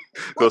it off.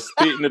 Go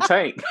spit in the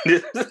tank.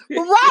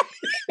 Right.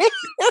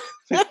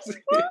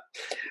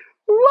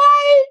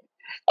 Right.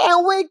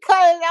 And we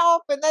cut it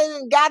off, and they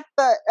didn't got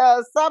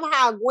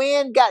somehow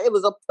Gwen it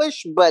was a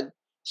push button.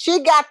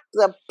 She got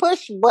the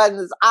push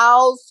buttons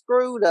all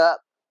screwed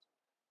up,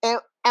 and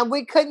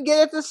we couldn't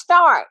get it to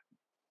start.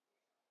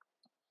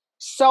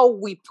 So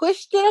we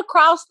pushed it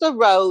across the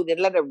road and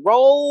let it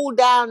roll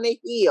down the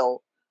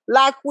hill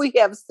like we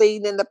have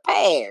seen in the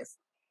past.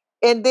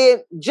 And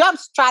then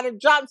try to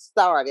jump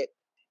start it,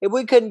 and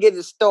we couldn't get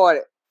it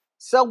started.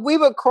 So we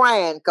were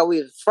crying because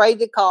we were afraid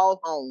to call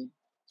home.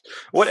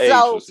 What age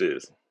was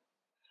this?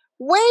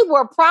 We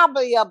were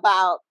probably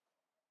about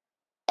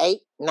 8,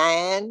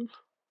 9.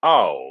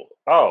 Oh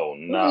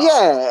no.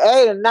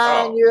 Yeah, 8 or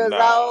 9 years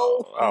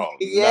old. Oh,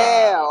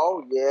 yeah, no.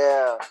 oh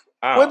yeah.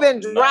 We've been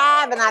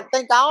driving, I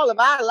think, all of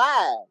our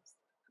lives.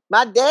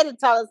 My daddy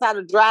taught us how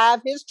to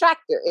drive his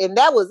tractor, and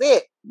that was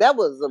it. That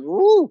was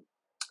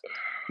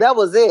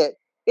it.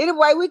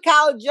 Anyway, we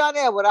called John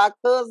Edward, our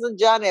cousin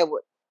John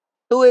Edward,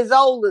 who is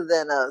older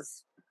than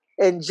us.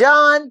 And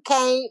John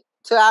came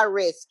to our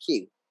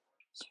rescue.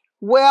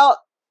 Well,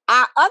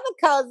 our other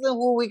cousin,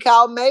 who we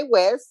call Mae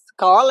West,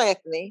 Carl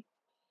Anthony,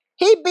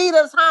 he beat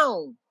us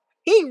home.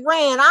 He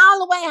ran all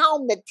the way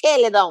home to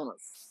tell it on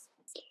us.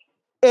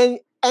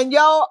 And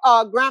your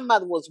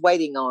grandmother was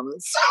waiting on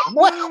us.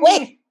 When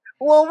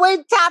we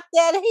topped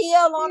that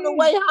hill on the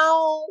way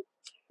home,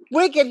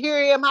 we could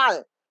hear him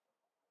holler,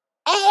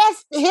 here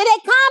they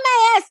come,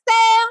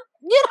 Estelle.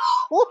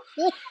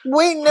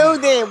 We knew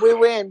then we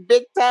were in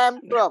big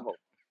time trouble.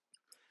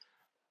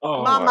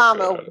 Oh, my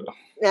mama,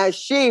 now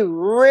she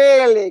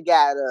really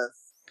got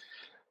us.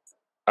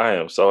 I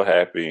am so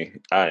happy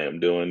I am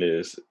doing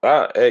this.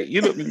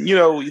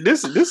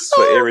 This is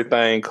for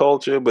everything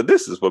culture, but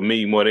this is for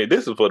me more than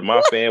this is for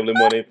my family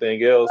more than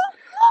anything else.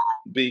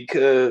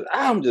 Because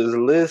I'm just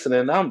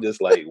listening, I'm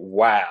just like,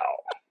 wow.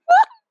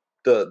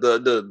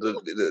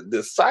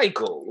 The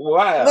cycle.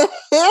 Wow.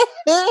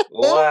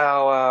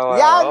 Wow.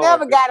 Y'all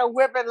never got a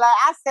whipping. Like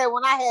I said,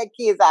 when I had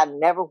kids, I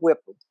never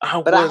whipped them.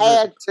 But I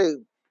had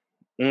to.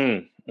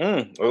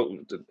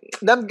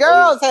 Them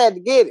girls had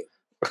to get it.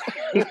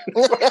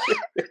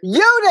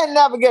 You didn't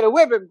never get a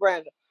whipping,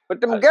 Brenda.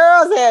 But them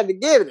girls had to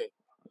get it.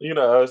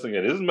 I was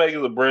thinking, this is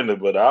Megan's a Brenda,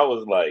 but I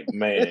was like,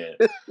 man,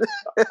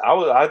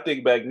 I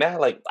think back now,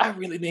 like, I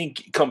really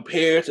didn't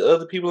compare to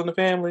other people in the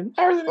family.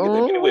 I really didn't get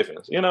that many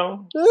whippings,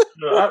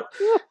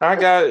 I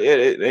got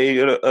it,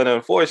 and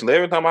unfortunately,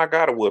 every time I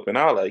got a whooping,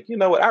 I was like, you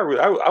know what, I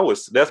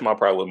was, that's my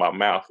problem with my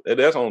mouth.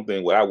 That's the only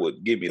thing where I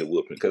would give me the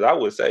whooping, because I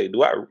would say,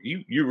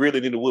 you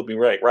really need a whooping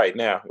right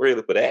now,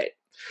 really, for that?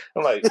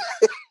 I'm like,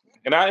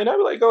 and I'd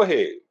be like, go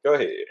ahead.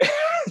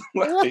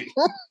 Like,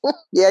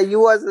 yeah, you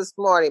was a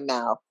smarty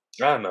mouth.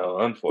 I know,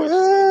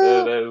 unfortunately.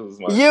 That was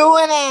my you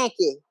and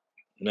Anki.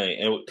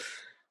 And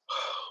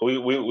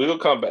we'll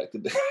come back to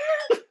that.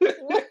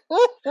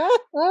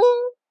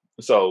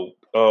 So,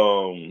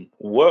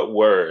 what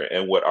were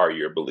and what are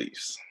your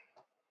beliefs?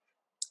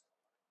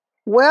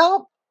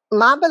 Well,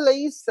 my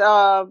beliefs,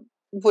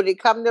 when it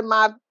comes to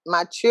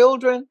my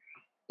children,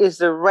 is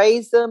to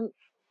raise them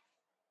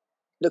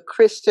the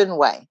Christian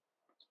way.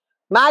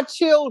 My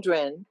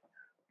children,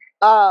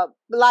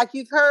 like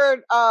you've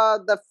heard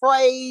the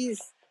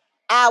phrase,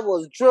 I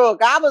was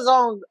drugged. I was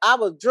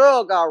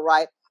drugged, all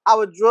right. I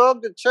was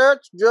drugged to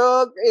church,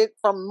 drugged it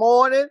from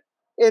morning,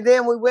 and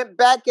then we went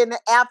back in the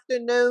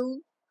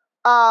afternoon.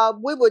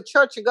 we were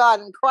Church of God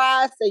in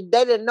Christ. They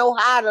didn't know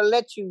how to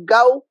let you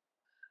go.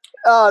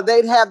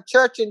 They'd have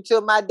church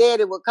until my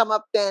daddy would come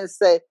up there and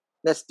say,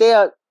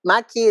 Estelle,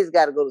 my kids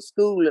got to go to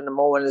school in the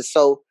morning,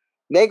 so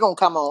they're going to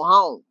come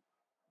on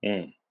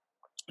home.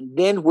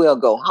 Then we'll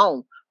go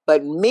home.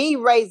 But me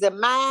raising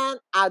mine,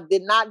 I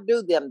did not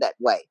do them that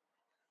way.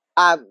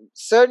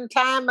 Certain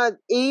time of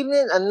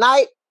evening, a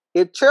night,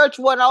 if church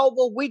went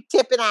over, we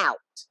tipping out.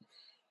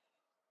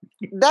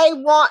 They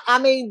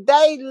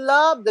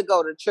love to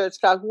go to church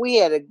because we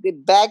had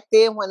back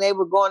then when they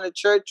were going to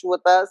church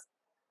with us,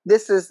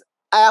 this is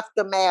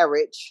after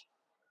marriage,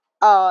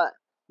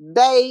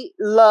 they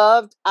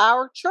loved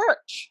our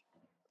church.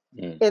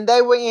 And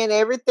they were in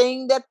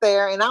everything that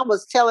there. And I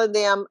was telling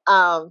them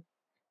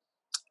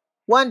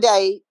one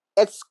day,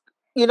 and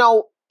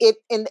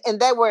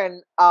they were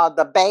in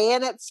the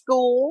band at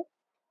school.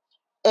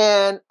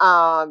 And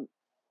I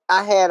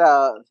had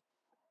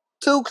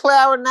 2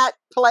 clarinet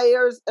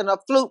players and a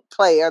flute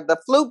player. The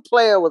flute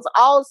player was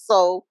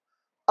also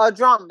a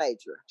drum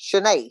major,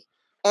 Shanae.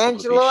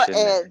 Angela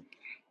and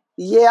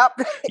yep.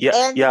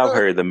 Yeah, y'all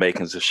heard the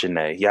makings of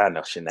Shanae. Y'all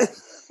know Shanae.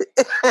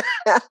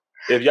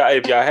 If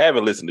y'all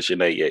haven't listened to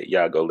Shanae yet,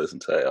 y'all go listen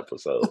to her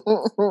episode.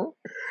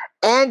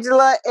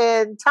 Angela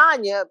and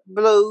Tanya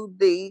blew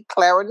the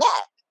clarinet.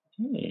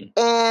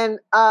 And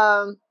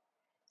I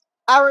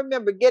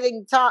remember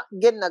getting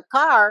a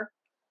car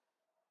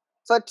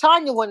for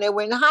Tanya when they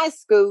were in high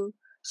school,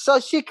 so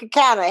she could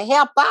kind of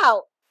help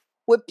out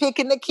with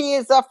picking the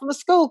kids up from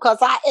school, because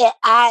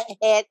I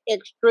had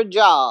extra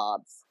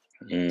jobs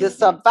to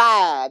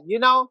survive,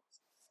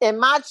 and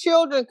my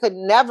children could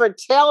never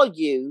tell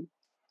you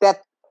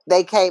that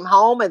they came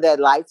home and their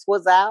lights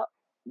was out,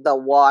 the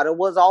water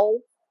was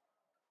off,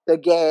 the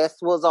gas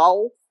was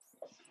off,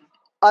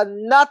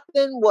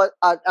 nothing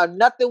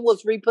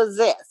was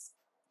repossessed,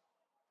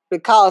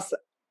 because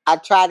I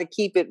try to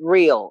keep it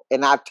real,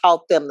 and I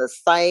taught them the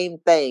same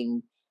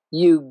thing.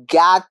 You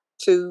got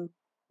to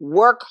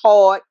work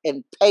hard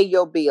and pay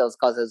your bills,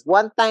 because there's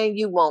one thing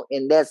you want,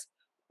 and that's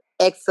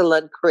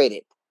excellent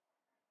credit.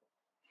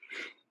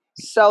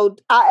 So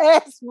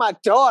I asked my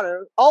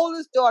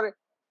oldest daughter,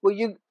 will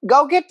you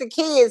go get the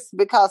kids,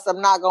 because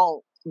I'm not going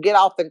to get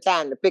off in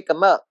time to pick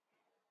them up.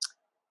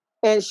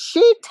 And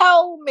she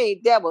told me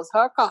that was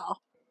her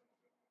call.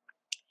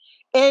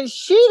 And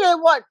she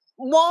didn't want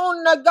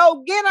to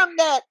go get them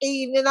that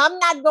evening. I'm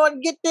not going to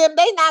get them.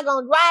 They're not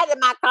going to ride in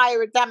my car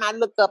every time I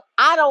look up.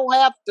 I don't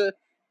have to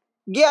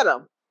get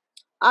them.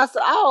 I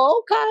said,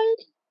 oh,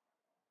 okay.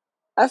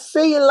 I'll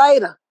see you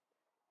later.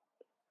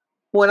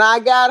 When I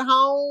got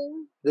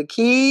home, the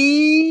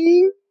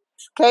keys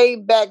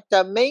came back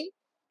to me,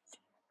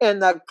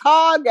 and the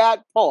car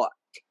got parked.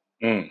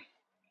 And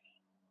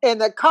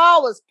the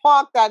car was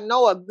parked, I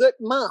know, a good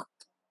month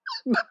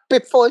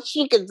before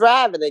she could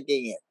drive it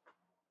again.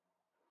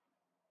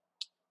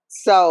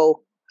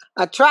 So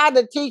I tried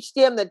to teach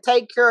them to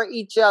take care of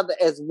each other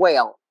as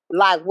well,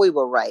 like we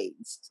were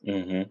raised,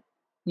 and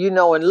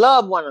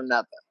love one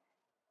another.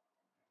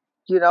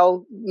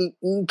 You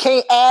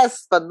can't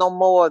ask for no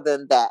more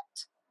than that.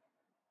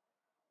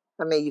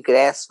 I mean, you could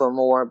ask for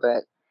more,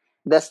 but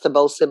that's the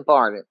most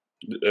important.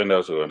 And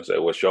that's what I'm going to say.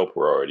 What's your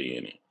priority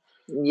in it?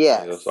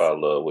 Yes. That's why I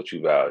love what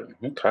you value.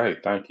 Okay.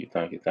 Thank you,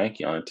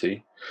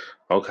 Auntie.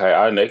 Okay.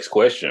 Our next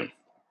question.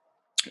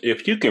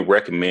 If you can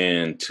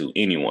recommend to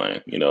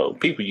anyone,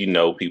 people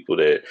people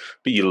that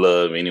you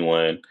love,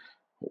 anyone,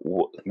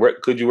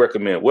 could you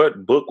recommend?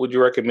 What book would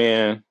you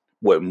recommend?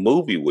 What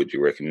movie would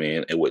you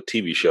recommend? And what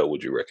TV show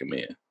would you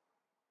recommend?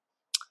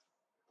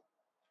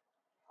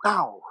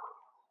 Wow.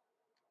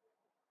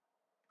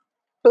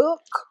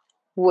 Book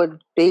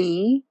would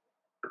be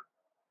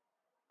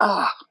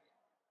I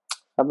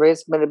read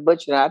so many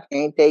books, and I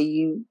can't tell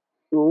you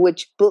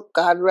which book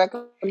I'd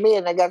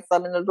recommend. I got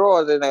some in the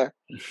drawers in there.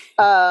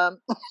 I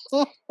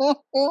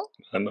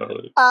know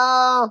it.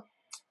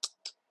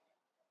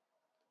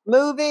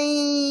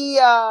 Movie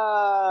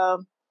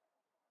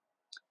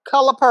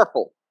Color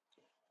Purple.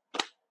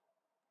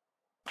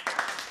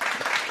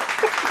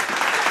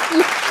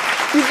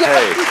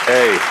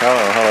 Hey,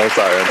 hold on.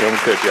 Sorry, I'm going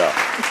to cut y'all.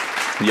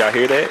 Y'all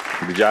hear that?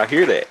 Did y'all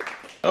hear that?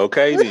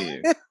 Okay,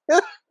 then.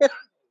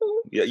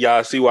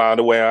 Y'all see why I'm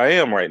the way I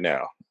am right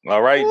now.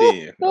 All right,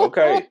 then.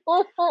 Okay.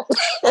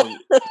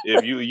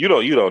 If you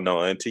don't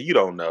know, Auntie, you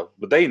don't know,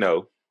 but they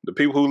know. The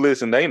people who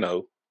listen, they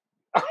know.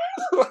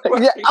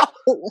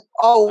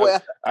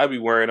 Well. I be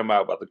wearing them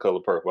out about The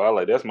Color Purple. I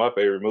like, that's my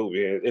favorite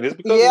movie, and it's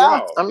because of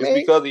y'all. It's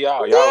because of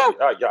y'all.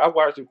 I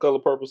watched The Color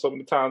Purple so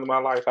many times in my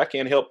life. I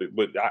can't help it,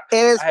 but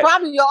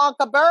probably your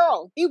Uncle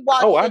Burl. He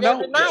watched it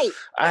every night.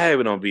 I have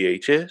it on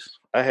VHS.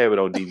 I have it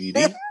on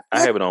DVD.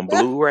 I have it on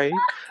Blu-ray.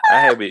 I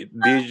have it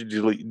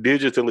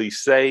digitally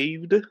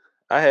saved.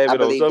 I have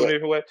it on so many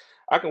different ways.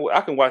 I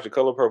can watch The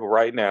Color Purple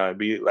right now and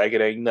be like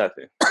it ain't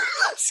nothing.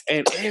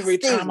 And every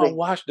time I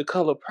watch The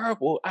Color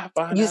Purple, I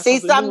find you see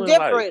something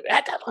different,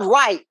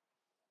 right?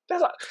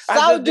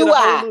 I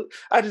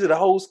just did a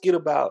whole skit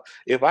about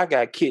if I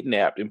got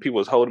kidnapped and people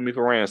was holding me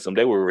for ransom,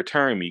 they would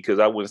return me because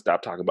I wouldn't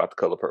stop talking about The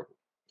Color Purple.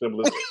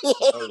 Simple as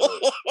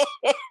that.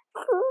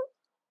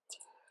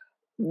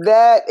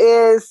 That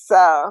is,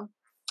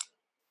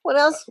 what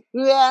else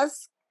you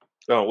ask?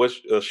 Oh,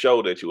 what's a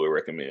show that you would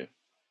recommend?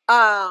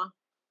 My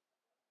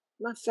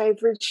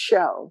favorite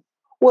show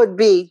would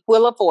be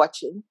Wheel of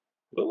Fortune.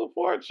 Wheel of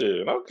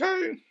Fortune,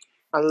 okay.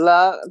 I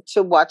love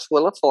to watch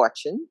Wheel of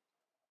Fortune.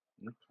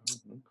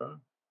 Okay.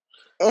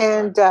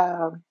 And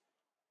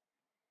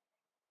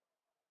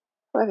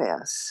what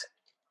else?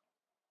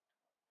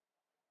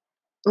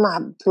 My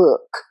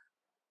book.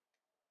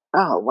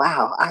 Oh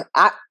wow!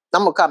 I'm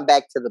gonna come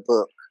back to the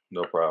book.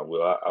 No problem.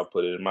 Well, I'll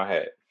put it in my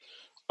hat.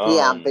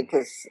 Yeah,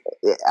 because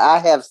I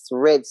have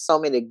read so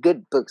many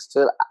good books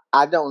too.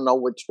 I don't know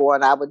which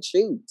one I would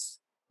choose.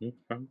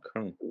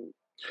 Okay.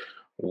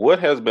 What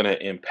has been an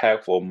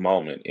impactful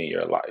moment in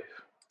your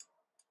life?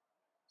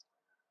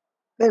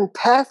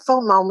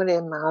 Impactful moment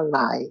in my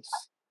life.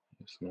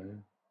 Yes,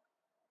 ma'am.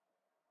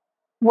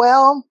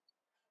 Well,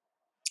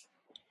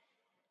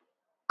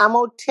 I'm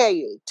gonna tell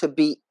you, to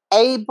be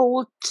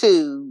able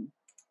to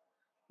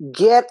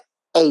get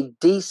a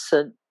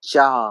decent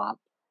job.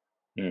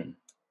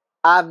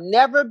 I've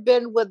never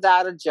been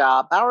without a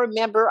job. I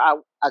remember I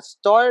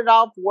started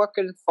off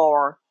working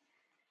for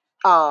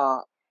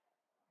a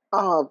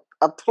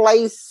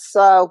place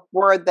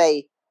where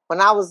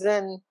when I was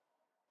in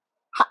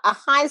a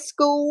high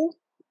school,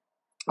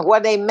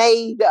 where they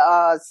made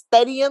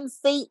stadium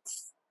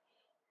seats,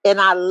 and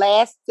I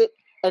lasted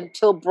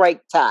until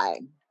break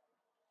time.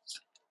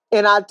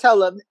 And I tell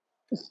them,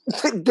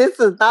 this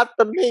is not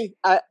for me.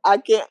 I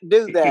can't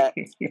do that.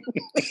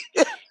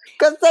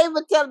 Because they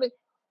would tell me,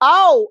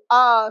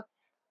 oh,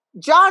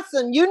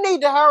 Johnson, you need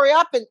to hurry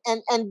up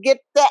and get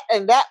that.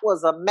 And that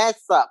was a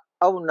mess up.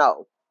 Oh,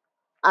 no.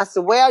 I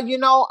said,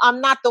 well, I'm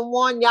not the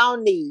one y'all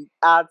need.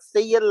 I'll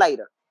see you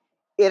later.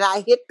 And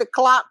I hit the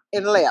clock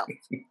and left.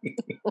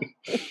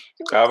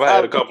 I've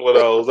had a couple of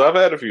those. I've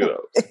had a few of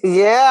those.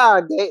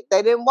 Yeah, they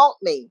didn't want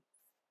me.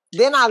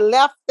 Then I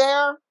left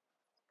there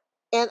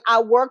and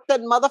I worked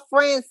at Mother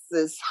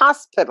Frances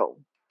Hospital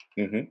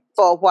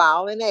for a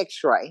while in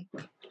X-ray.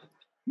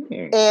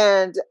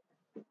 And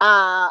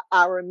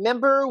I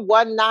remember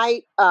one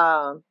night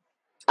I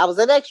was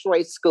at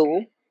X-ray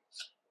school,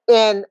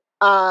 and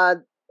I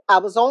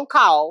was on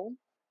call,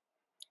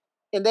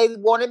 and they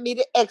wanted me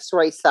to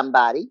X-ray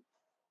somebody,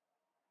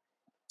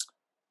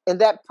 and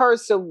that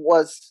person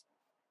was,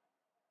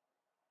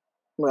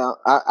 well,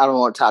 I don't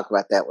want to talk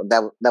about that one.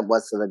 That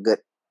wasn't a good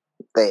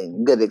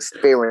thing, good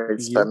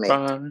experience for me.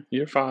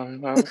 You're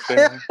fine. I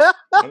understand.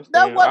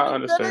 That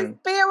wasn't a good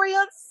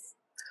experience.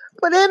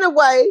 But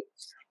anyway,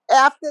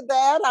 after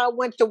that, I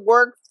went to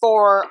work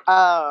for,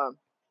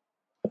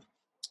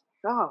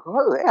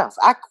 who else?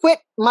 I quit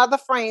Mother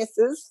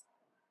Frances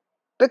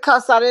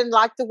because I didn't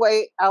like the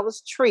way I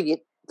was treated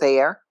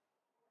there.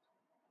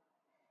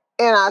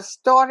 And I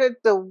started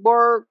to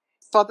work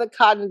for the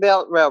Cotton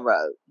Belt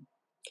Railroad.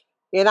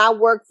 And I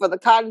worked for the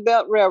Cotton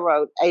Belt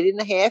Railroad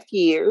 8.5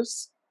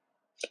 years.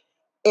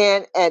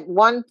 And at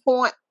one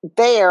point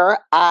there,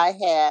 I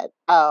had,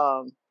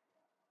 I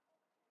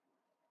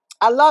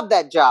loved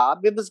that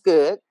job. It was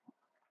good.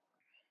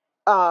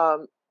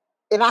 And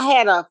I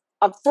had a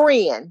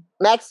friend,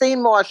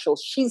 Maxine Marshall.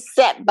 She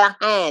sat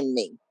behind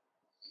me.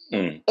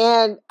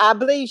 And I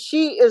believe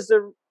she is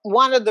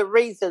one of the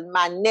reasons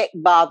my neck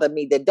bothered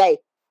me today,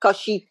 because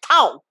she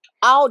talked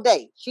all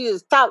day. She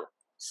was talking.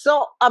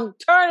 So I'm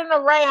turning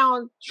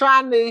around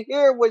trying to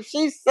hear what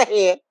she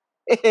said.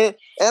 And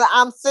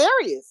I'm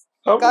serious.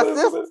 Because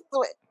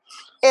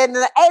in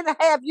the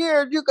 8.5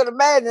 years, you can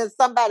imagine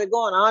somebody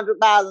going 100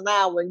 miles an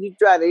hour when you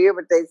try to hear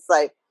what they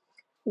say.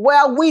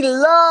 Well, we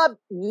love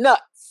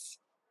nuts.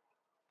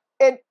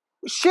 And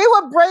she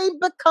would bring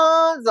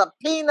pecans or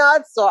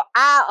peanuts or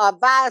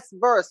vice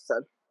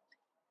versa.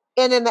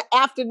 And in the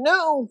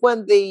afternoon,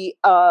 when the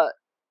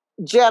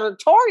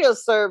janitorial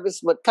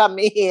service would come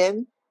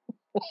in.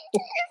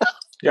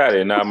 Y'all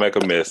did not make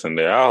a mess in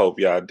there. I hope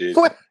y'all did.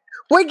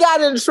 We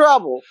got in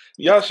trouble.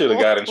 Y'all should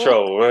have got in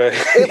trouble, right?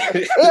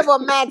 It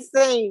was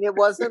Maxine. It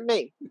wasn't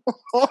me.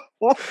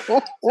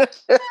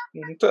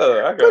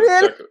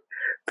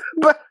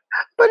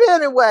 But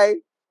anyway,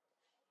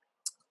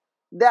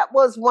 that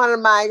was one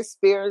of my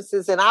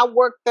experiences. And I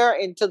worked there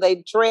until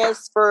they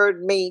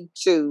transferred me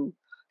to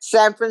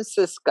San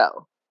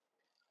Francisco.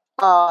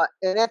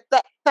 And at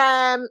that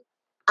time,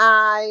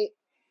 I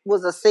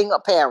was a single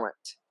parent.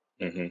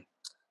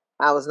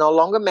 I was no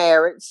longer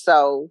married,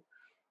 so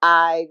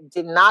I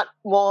did not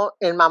want,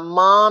 and my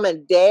mom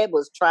and dad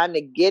was trying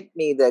to get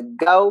me to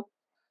go.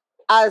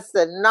 I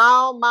said,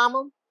 no,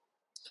 Mama,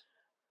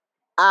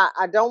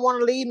 I don't want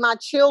to leave my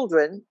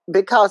children,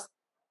 because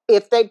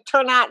if they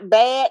turn out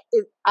bad,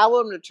 I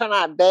want them to turn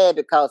out bad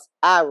because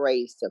I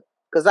raised them.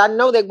 Because I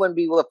know they wouldn't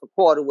be worth a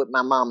quarter with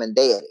my mom and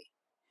daddy.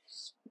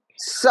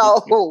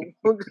 So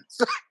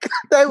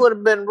they would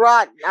have been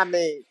rotten. I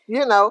mean,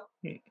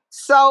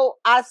 So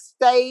I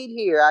stayed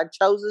here. I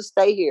chose to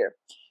stay here.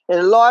 And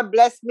the Lord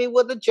blessed me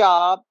with a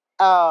job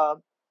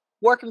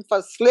working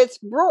for Slits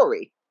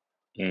Brewery.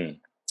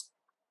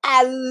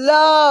 I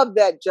love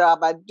that job.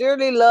 I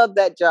dearly love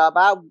that job.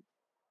 I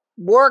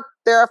worked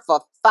there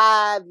for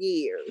 5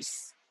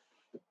 years.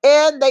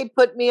 And they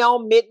put me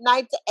on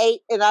midnight to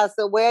 8. And I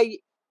said, well,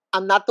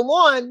 I'm not the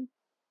one.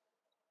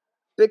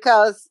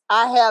 Because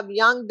I have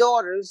young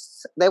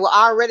daughters. They were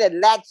already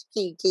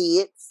latchkey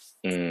kids,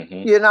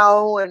 you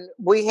know, and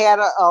we had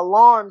an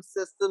alarm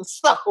system.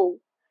 So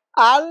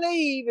I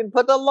leave and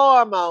put the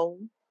alarm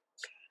on.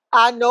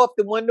 I know if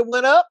the window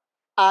went up.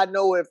 I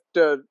know if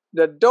the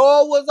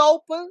door was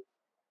open.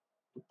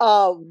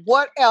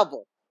 Whatever.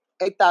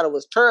 They thought it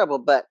was terrible,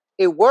 but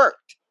it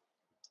worked.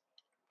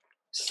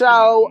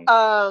 So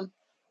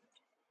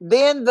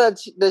then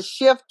the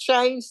shift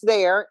changed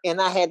there, and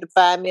I had to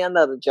find me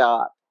another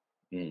job.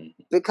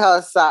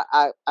 Because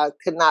I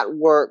could not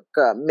work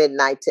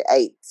midnight to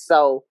 8.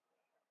 So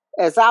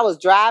as I was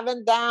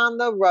driving down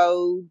the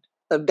road,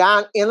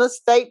 down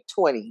Interstate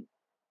 20,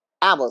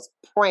 I was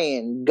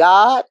praying,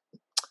 God,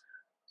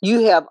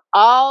 you have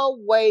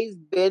always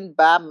been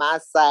by my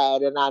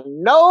side, and I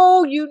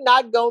know you're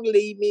not going to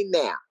leave me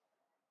now.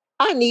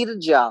 I need a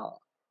job.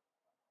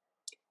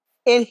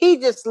 And he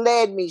just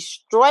led me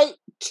straight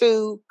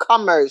to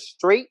Commerce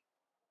Street.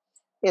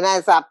 And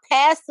as I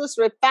passed this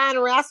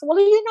refinery, I said, well,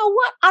 you know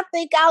what? I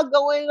think I'll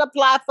go in and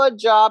apply for a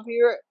job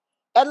here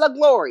at La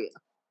Gloria.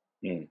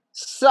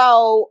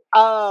 So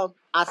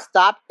I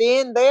stopped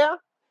in there,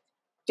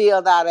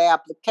 filled out an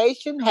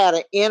application, had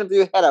an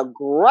interview, had a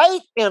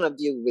great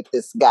interview with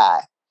this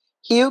guy,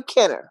 Hugh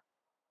Kenner.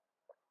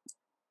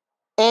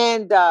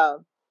 And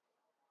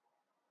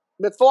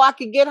before I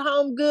could get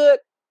home good,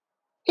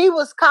 he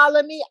was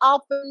calling me,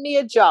 offering me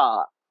a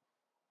job.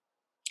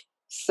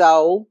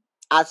 So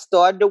I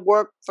started to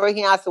work for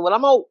him. I said, well,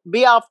 I'm going to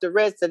be off the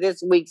rest of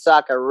this week so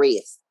I can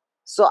rest.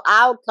 So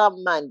I'll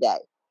come Monday.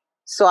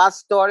 So I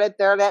started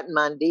there that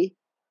Monday.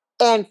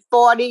 And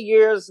 40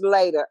 years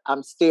later,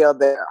 I'm still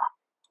there.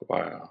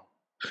 Wow.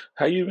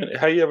 Have you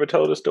ever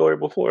told a story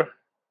before?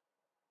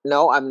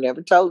 No, I've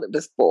never told it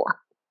before.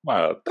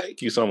 Wow.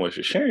 Thank you so much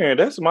for sharing.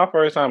 That's my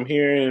first time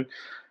hearing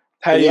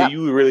how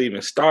you really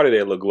even started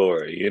at La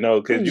Gloria, you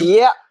know?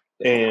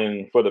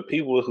 And for the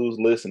people who's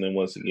listening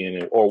once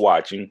again or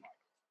watching,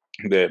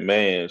 that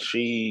man,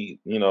 she,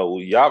 you know,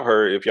 y'all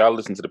heard, if y'all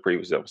listen to the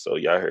previous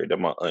episode, y'all heard that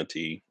my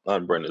auntie,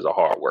 Aunt Brenda's a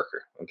hard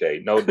worker.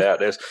 Okay, no doubt.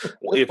 That's,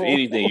 if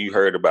anything, you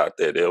heard about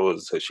that. It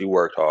was, she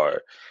worked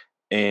hard.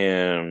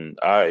 And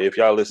if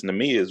y'all listen to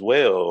me as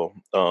well,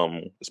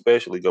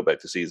 especially go back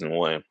to season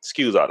 1.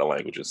 Excuse all the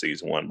language in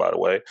season 1, by the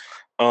way.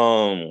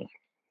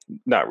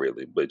 Not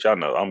really, but y'all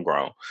know I'm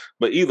grown.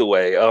 But either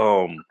way,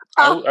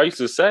 I used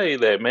to say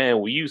that,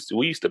 man, we used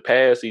to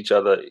pass each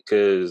other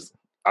because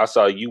I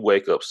saw you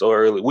wake up so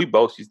early. We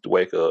both used to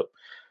wake up.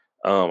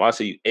 I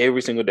see you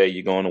every single day.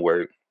 You're going to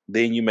work.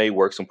 Then you may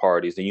work some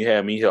parties. Then you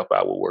have me help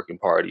out with working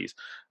parties.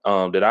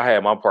 Then I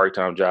had my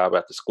part-time job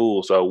after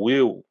school.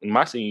 So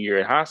my senior year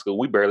in high school,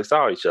 we barely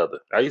saw each other.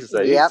 I used to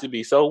say, it used to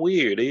be so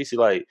weird. It used to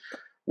like,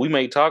 we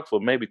may talk for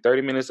maybe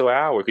 30 minutes or an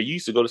hour because you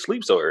used to go to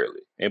sleep so early.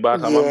 And by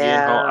the time I'm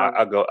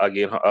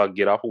getting home, I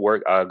get off of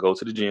work, I go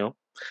to the gym.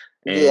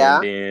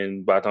 And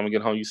then by the time I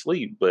get home, you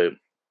sleep. But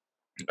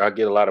I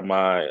get a lot of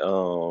my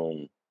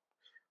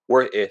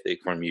work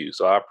ethic from you.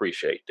 So I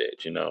appreciate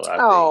that, you know. I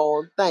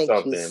think thank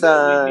something you,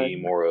 son. that we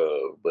need more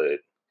of. But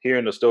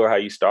hearing the story how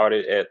you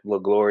started at La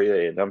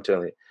Gloria, and I'm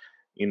telling you,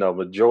 you know,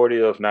 majority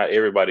of, not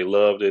everybody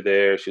loved her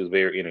there. She was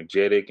very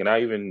energetic. And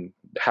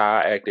how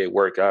I act at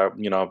work, I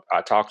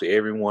talk to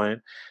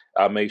everyone.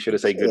 I make sure to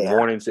say good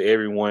morning to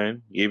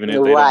everyone, even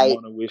if they don't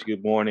want to wish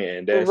good morning.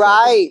 And that's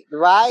something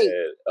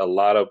that a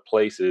lot of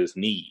places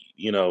need,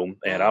 you know.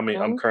 And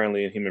I'm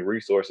currently in human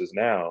resources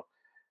now,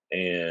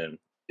 and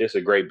it's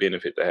a great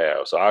benefit to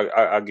have. So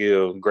I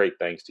give great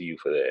thanks to you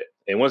for that.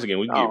 And once again,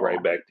 we can get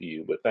right back to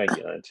you. But thank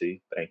you,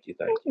 Auntie. Thank you.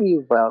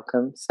 You're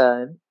welcome,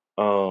 son.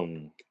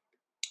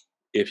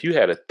 If you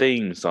had a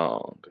theme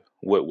song,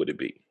 what would it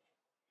be?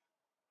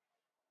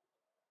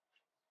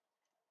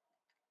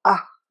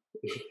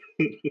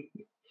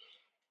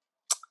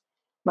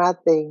 My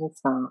theme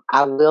song,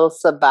 I Will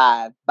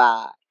Survive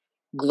by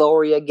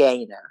Gloria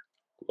Gaynor.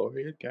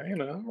 Gloria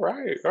Gaynor, all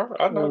right.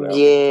 I know that.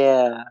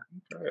 Yeah.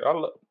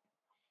 One.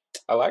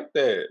 I like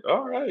that.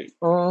 All right.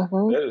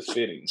 That is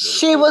fitting.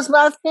 It was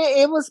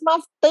my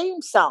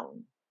theme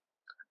song.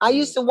 I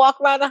used to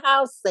walk around the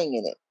house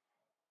singing it.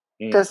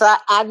 Because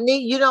I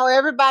need, you know,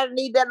 everybody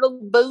need that little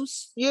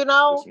boost, you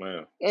know? Yes,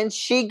 ma'am. And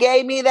she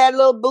gave me that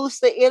little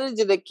boost of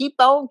energy to keep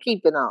on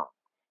keeping on.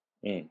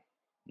 Okay,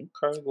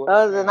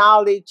 other than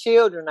all these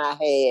children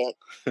I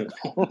had.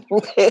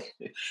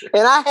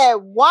 And I had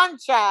one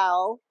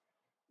child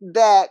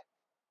that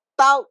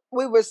thought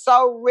we were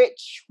so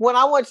rich. When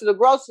I went to the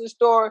grocery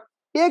store,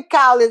 he'd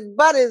call his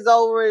buddies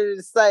over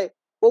and say,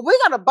 well, we're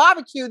going to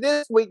barbecue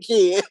this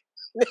weekend.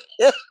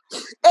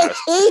 And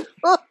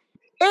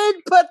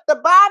he'd put the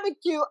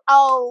barbecue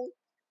on,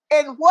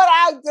 and what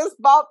I just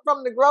bought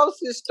from the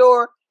grocery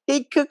store,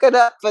 he'd cook it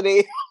up for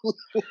them.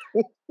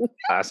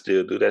 I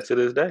still do that to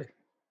this day.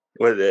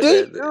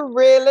 Do you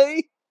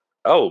really?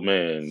 Oh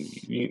man,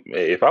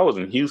 if I was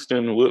in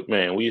Houston,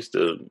 we used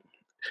to.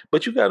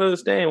 But you gotta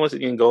understand, once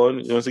again,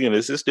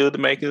 this is still the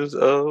makings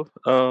of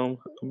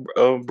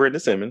Brenda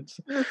Simmons.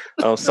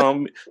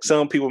 Some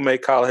people may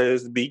call her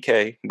as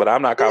BK, but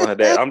I'm not calling her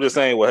that. I'm just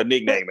saying what her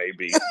nickname may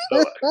be.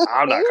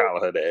 I'm not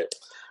calling her that.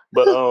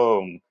 But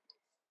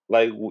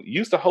like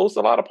used to host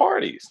a lot of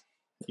parties.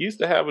 Used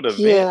to have an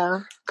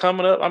event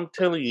coming up. I'm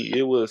telling you,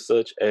 it was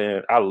such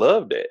an. I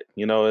love that.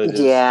 It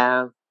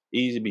just,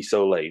 easy to be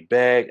so laid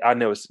back. I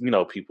never,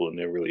 people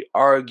never really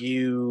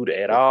argued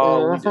at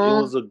all. It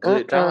was a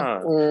good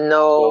time.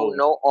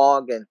 No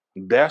arguing.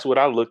 That's what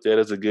I looked at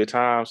as a good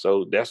time.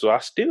 So that's what I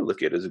still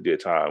look at as a good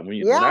time.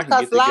 When I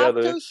can get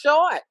together, life too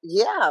short.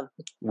 Yeah,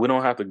 we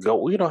don't have to go.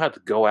 We don't have to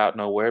go out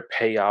nowhere,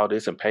 pay all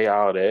this and pay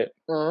all that.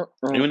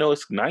 Even though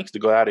it's nice to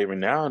go out every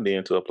now and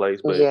then to a place,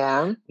 but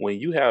when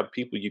you have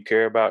people you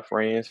care about,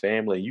 friends,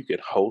 family, you can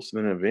host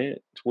an event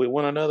with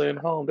one another in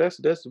home. That's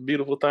a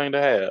beautiful thing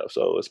to have.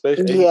 So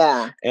especially,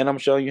 and I'm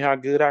showing you how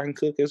good I can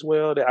cook as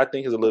well. That I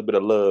think is a little bit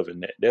of love in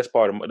that. That's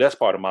part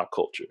of my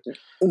culture.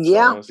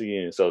 Yeah. So once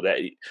again, so that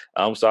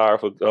I'm sorry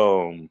for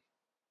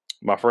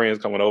my friends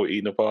coming over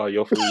eating up all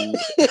your food.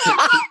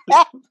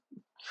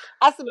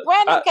 I said,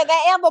 Brandon, can they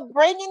ever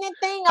bring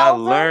anything over? I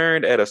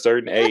learned at a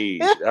certain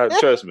age.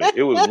 Trust me,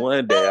 it was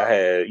one day I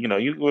had,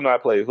 when I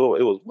played football,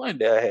 it was one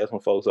day I had some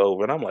folks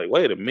over, and I'm like,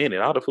 wait a minute,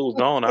 all the food's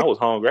gone. I was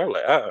hungry. I was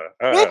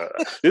like,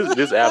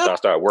 This after I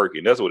started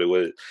working. That's what it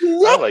was. I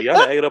was like, y'all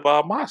done ate up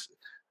all my.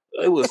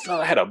 It was.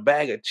 I had a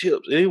bag of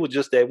chips, and it was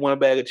just that one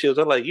bag of chips.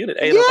 I'm like, you done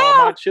ate up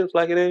all my chips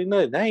like it ain't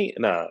nothing. They ain't.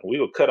 Nah, we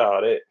would cut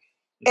all that.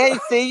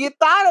 And see, you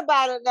thought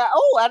about it now.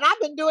 Oh, and I've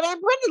been doing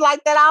that Brenda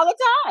like that all the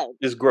time.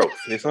 It's growth.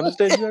 It's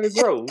understand you gotta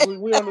grow.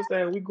 We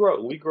understand we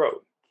grow. We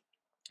grow.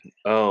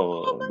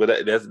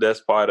 But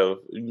that's part of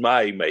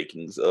my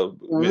makings of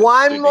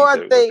one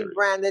more thing,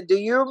 Brandon. Do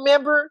you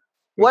remember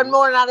one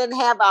morning I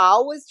didn't have? I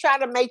always try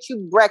to make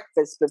you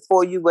breakfast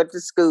before you went to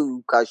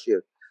school because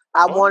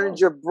I wanted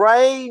your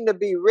brain to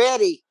be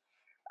ready.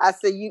 I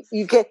said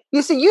you can.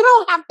 You said you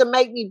don't have to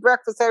make me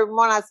breakfast every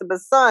morning. I said, but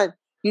son,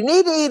 you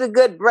need to eat a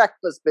good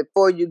breakfast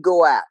before you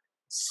go out.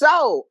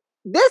 So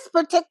this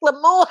particular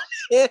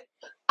morning,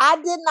 I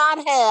did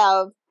not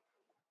have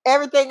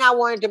everything I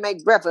wanted to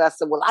make breakfast. I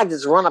said, well, I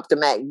just run up to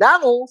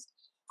McDonald's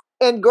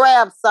and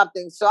grab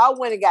something. So I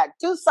went and got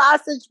 2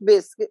 sausage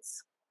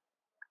biscuits,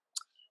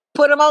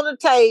 put them on the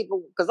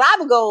table because I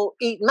was going to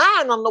eat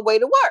mine on the way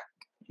to work.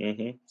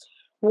 Mm-hmm.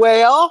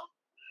 Well,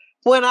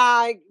 when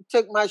I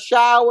took my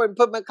shower and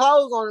put my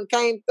clothes on and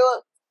came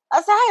through,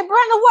 I said, hey,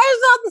 Brenda,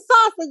 where's the other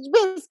sausage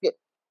biscuit?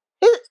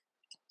 And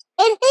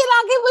he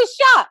like it was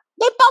shot.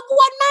 They both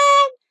one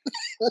man.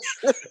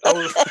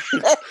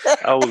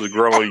 I was a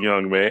grown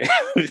young man.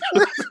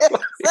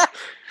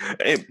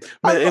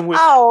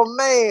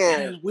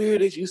 Man. It's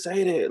weird that you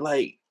say that.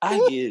 Like I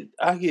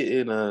get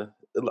in a.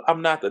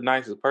 I'm not the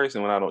nicest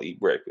person when I don't eat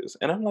breakfast,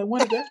 and I'm like,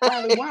 well, that's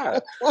probably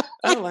why.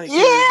 I'm like,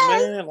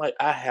 man, like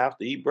I have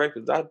to eat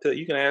breakfast. I tell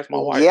you can ask my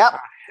wife. Yep, I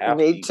have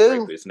to eat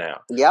breakfast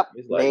now. Yep,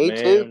 it's like, me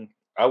too.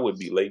 I would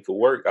be late for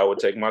work. I would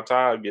take my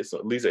time, get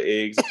at least an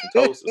eggs and some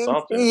toast or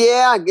something.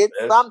 Get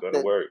That's something.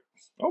 Gonna work.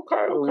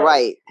 Okay.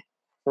 Right.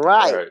 All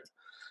right.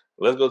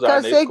 Let's go to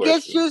our next question. Because it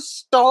gets you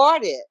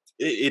started.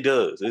 It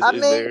does. It's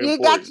very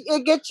important.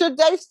 It gets your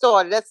day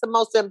started. That's the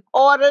most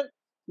important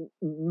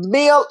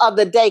meal of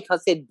the day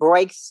because it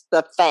breaks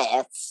the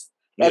fast.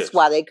 That's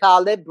why they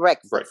call it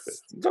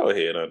breakfast. Go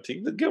ahead,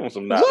 Auntie. Give them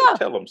some knowledge. Yeah.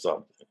 Tell them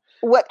something.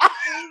 What?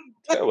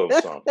 Tell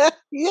them something.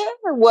 Yeah.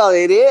 Well,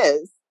 it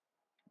is.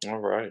 All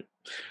right.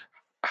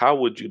 How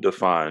would you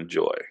define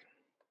joy?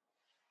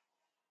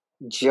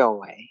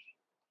 Joy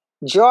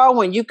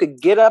when you could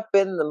get up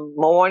in the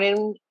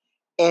morning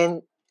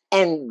and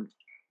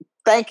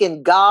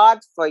thanking God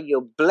for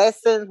your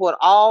blessings, what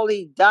all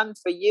He done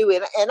for you.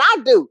 And I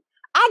do.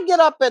 I get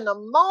up in the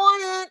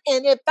morning,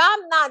 and if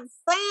I'm not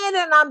saying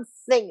it, I'm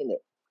singing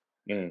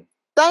it.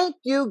 Thank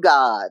you,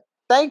 God.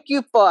 Thank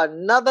you for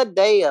another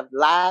day of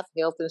life,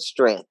 health, and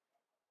strength.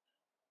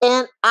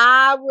 And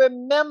I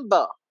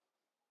remember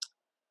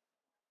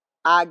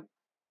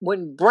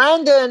when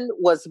Brandon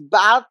was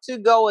about to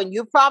go, and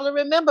you probably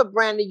remember,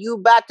 Brandon, you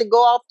about to go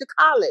off to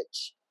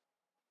college.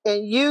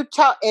 And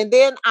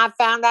then I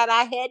found out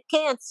I had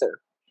cancer.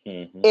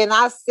 Mm-hmm. And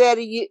I said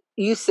to you,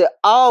 you said,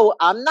 oh,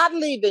 I'm not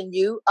leaving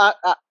you.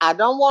 I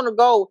don't want to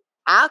go.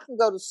 I can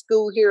go to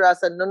school here. I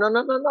said,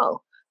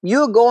 no.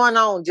 You're going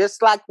on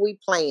just like we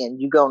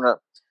planned. You're going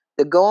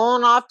to go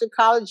on off to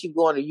college. You're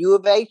going to U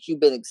of H. You've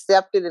been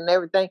accepted and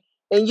everything.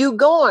 And you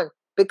going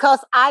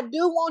because I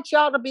do want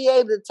y'all to be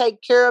able to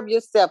take care of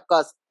yourself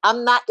because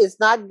it's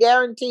not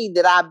guaranteed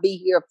that I'll be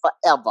here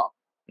forever.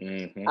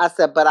 Mm-hmm. I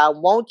said, but I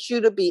want you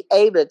to be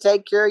able to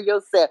take care of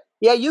yourself.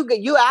 Yeah, you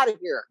out of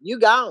here. You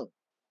gone.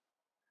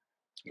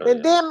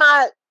 And then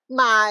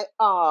my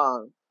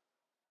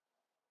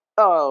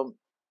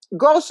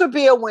grocery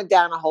bill went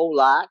down a whole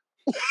lot.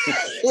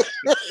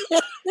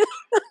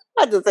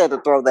 I just had to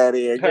throw that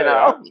in, you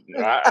know.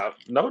 I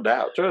no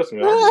doubt. Trust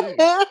me. Man,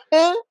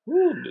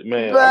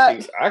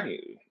 but, I can.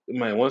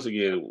 man, once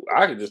again,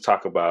 I could just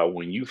talk about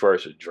when you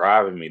first were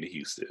driving me to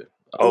Houston.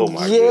 Oh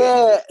my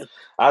goodness.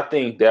 I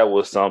think that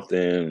was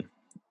something,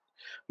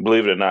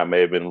 believe it or not,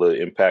 may have been a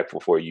little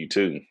impactful for you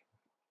too.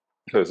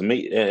 Because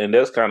me, and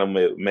that's kind of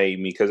made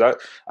me, because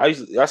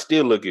I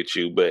still look at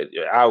you, but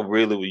I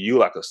really, you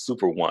like a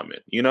superwoman.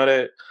 You know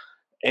that?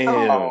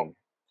 And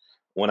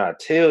when I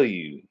tell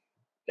you,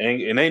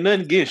 and ain't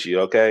nothing against you,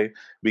 okay?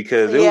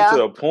 Because it was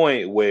to a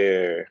point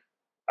where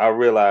I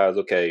realized,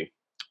 okay,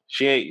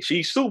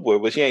 she's super,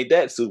 but she ain't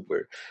that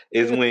super.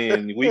 Is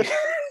when we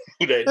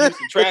that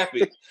Houston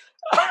traffic.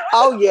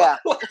 Oh yeah.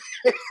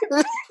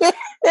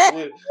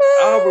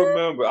 I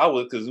remember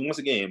because once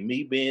again,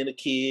 me being a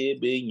kid,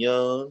 being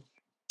young,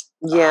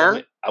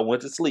 I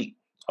went to sleep.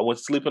 I went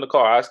to sleep in the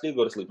car. I still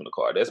go to sleep in the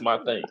car. That's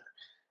my thing.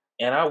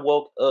 And I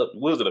woke up.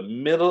 We was in the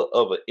middle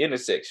of an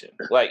intersection,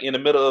 like in the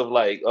middle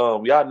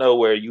of y'all know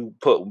where you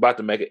about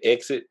to make an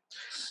exit,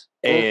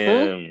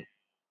 and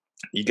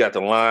you got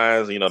the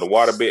lines, the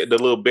water bed, the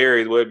little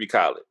barriers, whatever you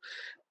call it.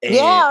 And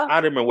I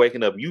remember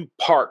waking up. You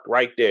parked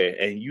right there,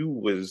 and you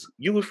was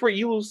free.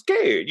 You was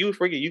scared. You was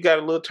freaking. You got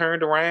a little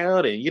turned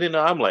around, and you didn't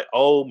know. I'm like,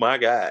 oh my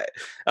god.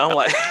 I'm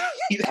like,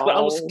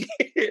 I'm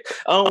scared.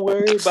 I'm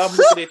worried, but I'm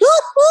looking at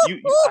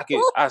you.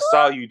 I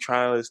saw you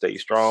trying to stay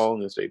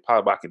strong and stay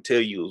positive. I can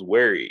tell you was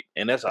worried,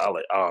 and that's all.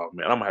 Like, oh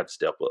man, I'm gonna have to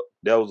step up.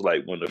 That was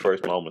like one of the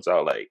first moments I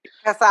was like,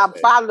 because I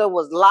probably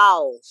was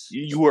lost.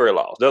 You were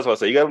lost. That's what I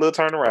say. You got a little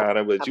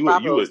turnaround, but you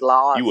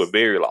were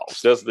very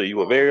lost. That's you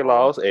were very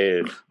lost,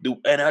 and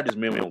I just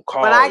remember on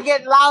cars. When I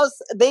get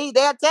lost, they'll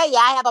tell you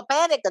I have a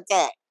panic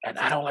attack. And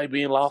I don't like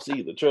being lost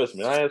either. Trust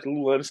me, I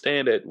absolutely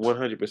understand that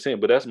 100%.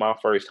 But that's my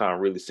first time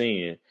really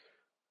seeing.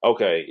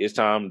 Okay, it's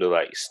time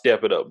to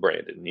step it up,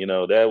 Brandon.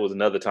 That was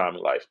another time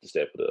in life to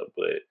step it up.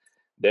 But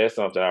that's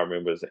something I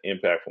remember as an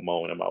impactful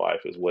moment in my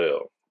life as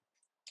well.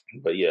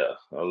 But yeah,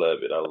 I love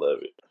it. I love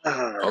it.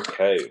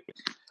 Okay.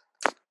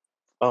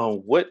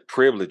 What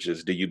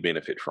privileges do you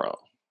benefit from?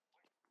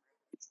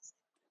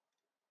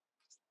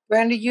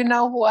 Brenda, you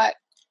know what?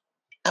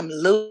 I'm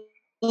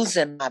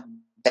losing my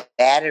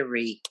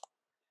battery.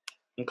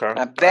 Okay.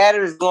 My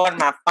battery's going.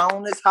 My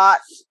phone is hot,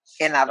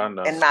 and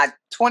my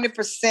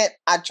 20%.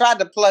 I tried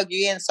to plug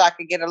you in so I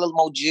could get a little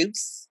more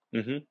juice.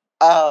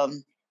 Mm-hmm.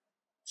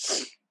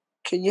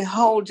 Can you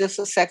hold just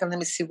a second? Let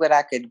me see what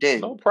I could do.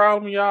 No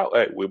problem, y'all.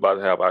 Hey, we're about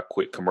to have our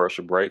quick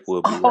commercial break.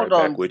 We'll be right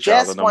back with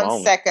y'all in a moment. Just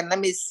 1 second. Let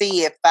me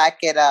see if I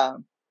could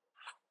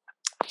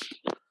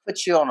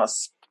put you on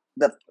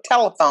the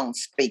telephone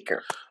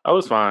speaker. Oh,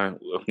 it's fine.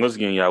 Once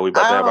again, y'all, we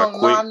about to have our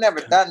quick. I've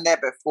never done that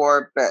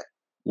before, but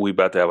we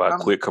about to have our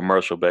quick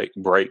commercial break.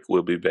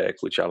 We'll be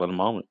back with y'all in a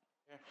moment.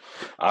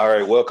 All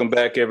right, welcome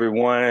back,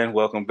 everyone.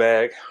 Welcome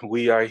back.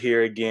 We are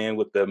here again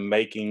with the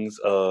makings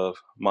of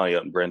Maya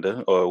and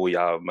Brenda, or we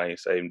all may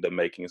say the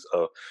makings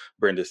of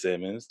Brenda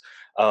Simmons.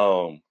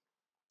 So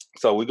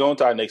we're going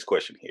to our next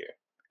question here.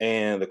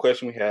 And the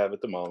question we have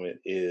at the moment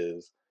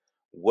is,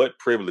 what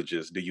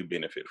privileges do you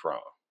benefit from?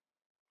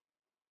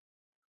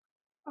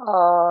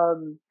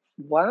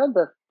 One of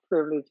the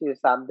privileges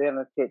I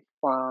benefit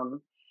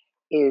from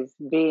is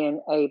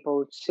being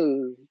able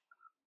to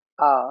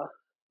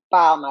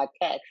file my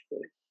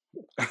taxes.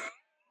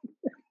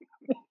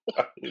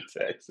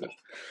 Taxes.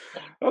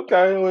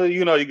 Okay, well,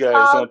 you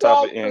got some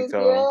type of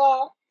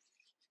income.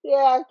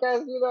 Yeah,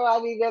 because I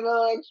need a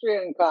little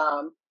extra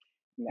income.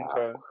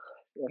 No,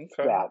 it's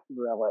not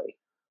really.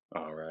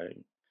 All right.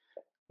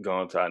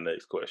 Going to our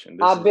next question.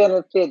 I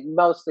benefit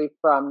mostly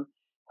from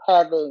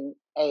having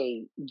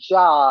a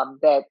job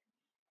that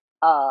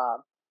I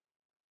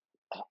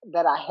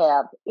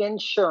have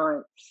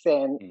insurance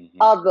and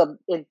other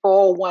in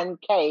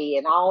 401k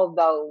and all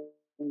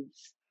those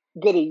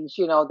goodies,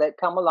 that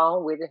come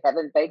along with it,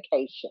 having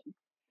vacation.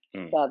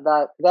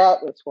 So that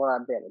is where I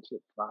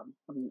benefit from.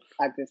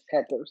 I just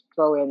had to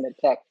throw in the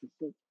taxes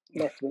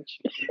message.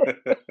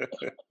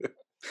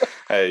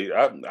 Hey,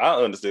 I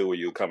understand where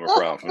you're coming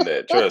from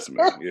that. Trust me.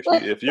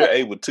 If you're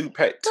able to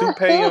pay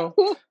them,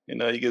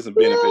 you get some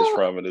benefits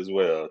from it as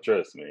well.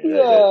 Trust me.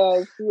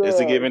 Yes. It's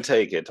a give and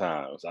take at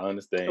times. I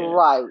understand.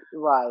 Right.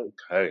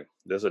 Okay.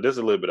 There's a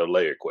little bit of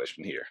layered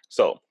question here.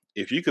 So,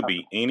 if you could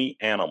be any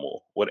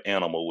animal, what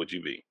animal would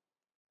you be?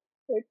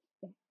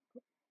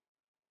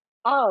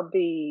 I'll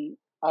be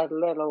a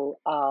little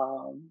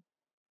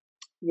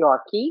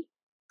Yorkie.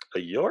 A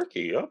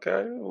Yorkie,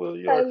 okay. Well,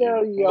 Yorkie. A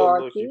little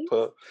Yorkie.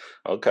 Pup.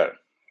 Okay.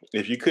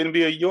 If you couldn't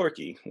be a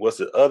Yorkie, what's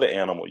the other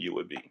animal you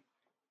would be?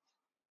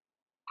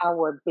 I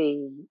would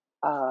be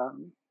I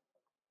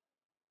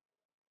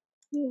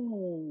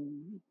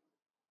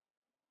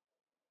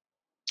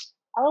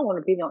don't want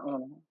to be no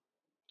animal.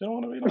 You don't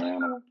want to be no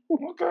animal?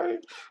 Okay.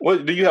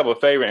 What do you have a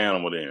favorite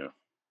animal then?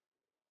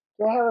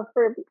 Do I have a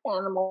favorite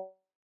animal?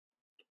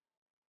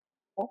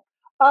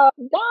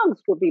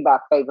 Dogs would be my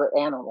favorite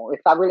animal.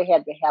 If I really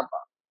had to have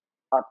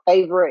a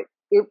favorite,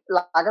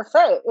 like I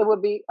said, it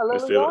would be a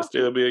little Yorkie.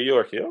 Still be a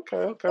Yorkie.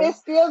 Okay. It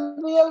still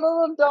be a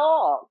little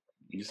dog.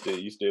 You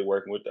still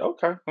working with that?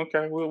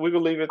 Okay. We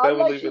will leave it there.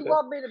 Unless you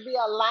want me to be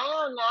a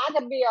lion, I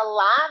can be a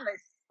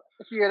lioness,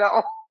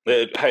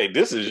 Hey,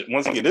 this is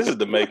once again. This is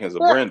the makings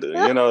of Brenda.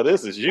 You know,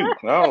 this is you.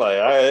 I'm like,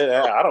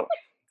 I don't.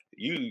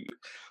 You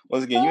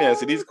once again, you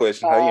answer these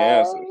questions how you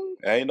answer.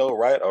 Ain't no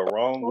right or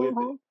wrong with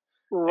it.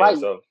 Right.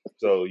 And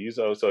so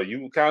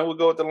you kind of would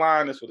go with the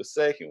line for the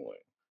second one.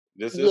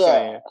 This is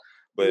saying,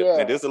 but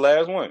and this is the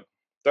last one,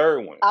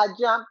 third one. I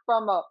jumped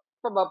from a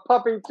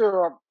puppy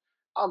to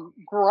a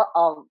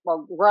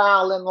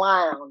growling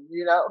lion.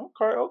 You know.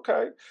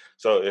 Okay.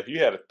 So if you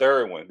had a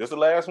third one, this is the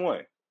last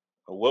one.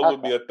 What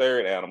would be a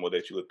third animal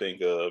that you would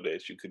think of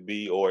that you could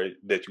be or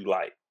that you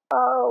like?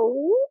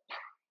 Oh,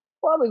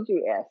 why would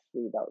you ask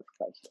me those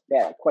questions?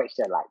 That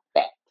question like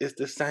that. It's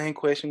the same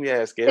question we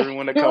ask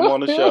everyone that come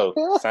on the show.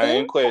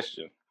 Same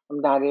question.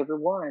 Not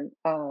everyone.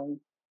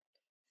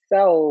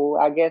 So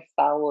I guess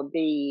I will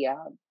be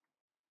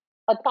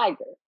a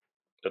tiger.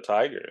 A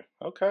tiger.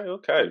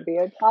 Okay. Be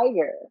a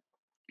tiger.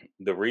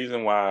 The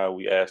reason why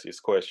we ask this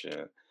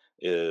question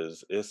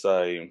is it's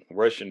a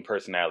Russian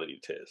personality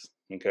test.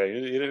 Okay,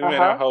 it may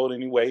not hold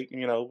any weight,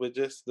 you know, but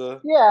just the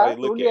way you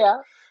look at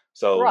it.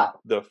 So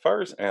the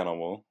first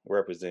animal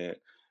represent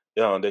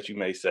that you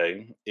may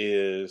say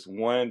is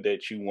one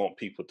that you want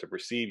people to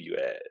perceive you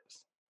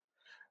as.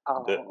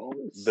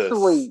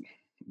 Sweet.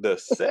 The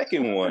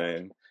second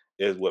one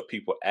is what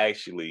people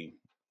actually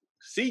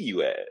see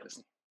you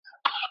as,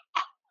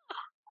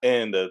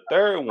 and the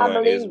third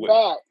one is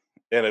what.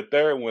 And the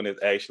third one is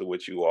actually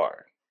what you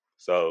are.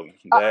 So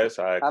that's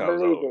how it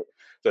comes over.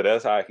 So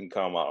that's how it can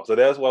come off. So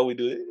that's why we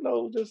do it, you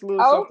know, just a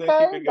little something to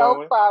keep it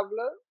going. No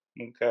problem.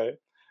 Okay.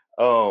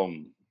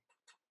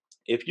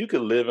 If you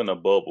could live in a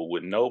bubble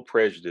with no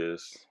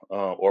prejudice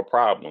or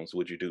problems,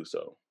 would you do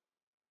so?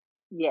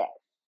 Yes.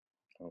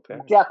 Okay.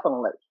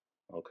 Definitely.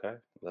 Okay.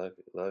 Love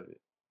it.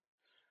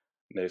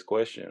 Next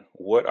question.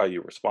 What are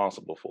you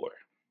responsible for?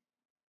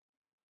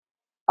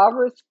 I'm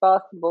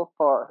responsible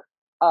for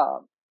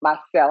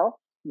myself,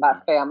 my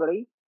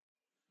family,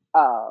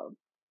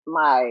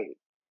 my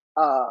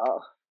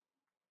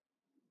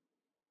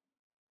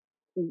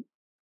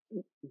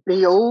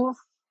bills,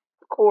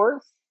 of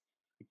course,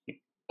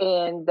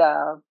 and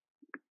that's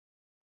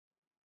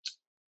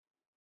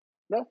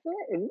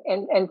it.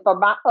 And for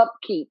my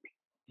upkeep.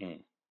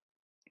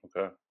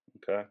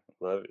 Okay.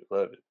 Love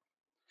it.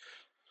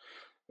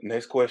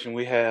 Next question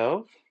we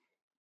have: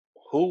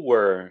 who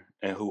were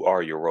and who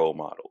are your role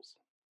models?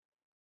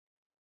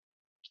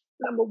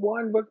 Number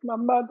one was my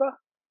mother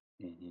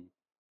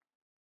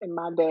and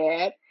my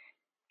dad.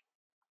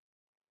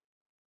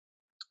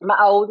 My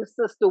older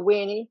sister,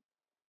 Winnie,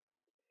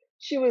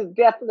 she was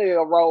definitely a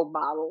role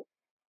model.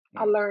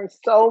 I learned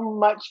so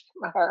much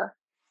from her.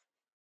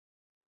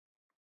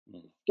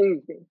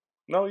 Excuse me.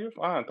 No, you're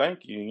fine. Thank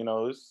you. You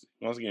know, it's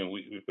once again,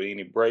 for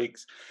any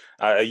breaks,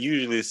 I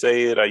usually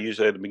say it. I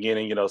usually at the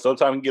beginning, you know,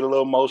 sometimes I get a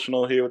little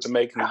emotional here with the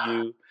making of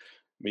you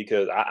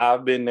because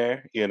I've been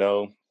there, you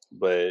know,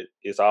 but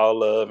it's all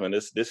love and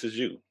this is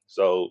you.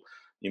 So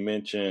you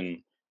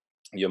mentioned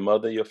your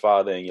mother, your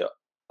father, and your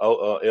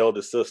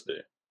elder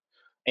sister.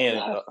 And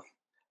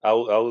I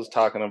was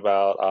talking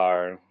about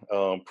our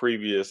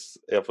previous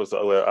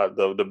episode,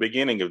 the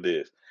beginning of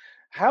this.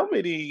 How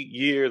many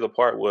years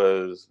apart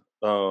was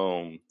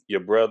your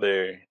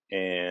brother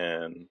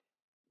and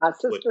my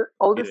sister,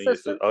 older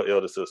sister,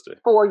 elder sister?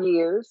 4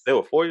 years. They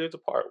were 4 years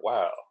apart.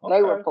 Wow. Okay.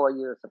 They were 4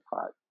 years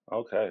apart.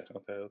 Okay.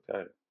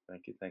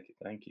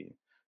 Thank you.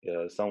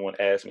 Yeah, someone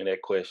asked me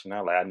that question.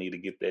 I'm like, I need to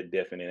get that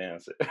definite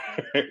answer.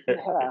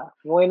 Yeah,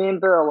 Winnie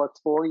and Beryl was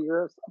 4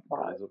 years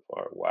apart.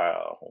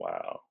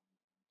 Wow.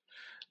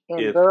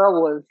 And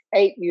Beryl was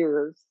 8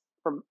 years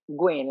from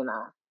Gwen and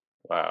I.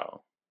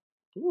 Wow.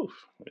 Oof.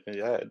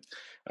 Yeah.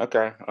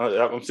 Okay.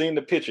 I'm seeing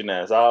the picture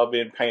now. It's all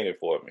been painted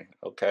for me.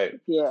 Okay.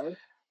 Yes.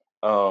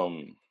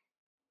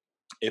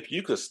 If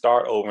you could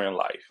start over in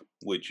life,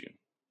 would you?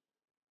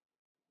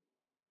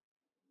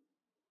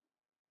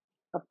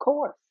 Of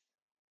course.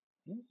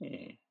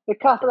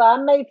 Because I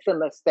made some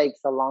mistakes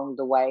along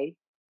the way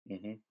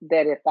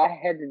that if I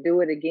had to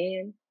do it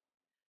again,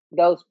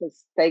 those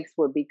mistakes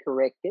would be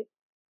corrected.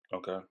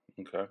 Okay.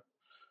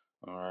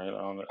 All right.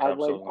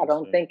 I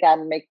don't think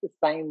I'd make the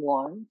same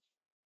one.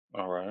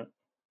 All right.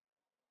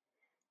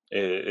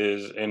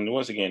 And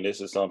once again,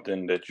 this is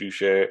something that you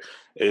share.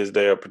 Is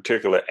there a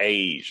particular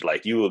age,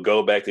 like you would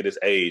go back to this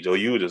age, or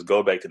you would just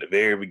go back to the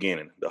very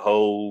beginning, the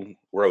whole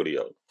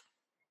rodeo?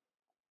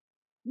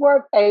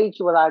 What age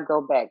will I go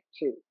back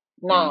to?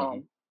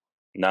 9.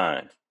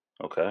 9.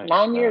 Okay.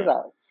 9 years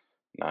old.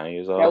 9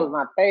 years old. That was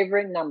my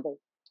favorite number.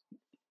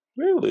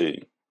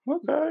 Really?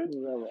 Okay.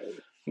 Really.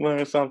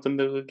 Learn something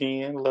new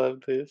again.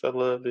 Love this. I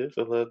love this.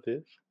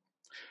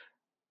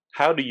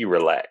 How do you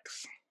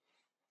relax?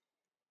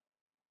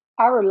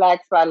 I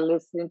relax by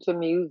listening to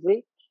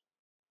music,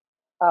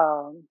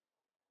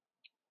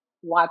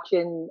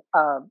 watching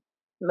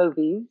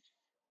movies.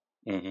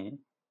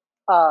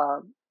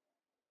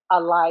 I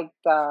like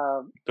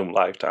them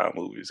Lifetime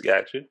movies.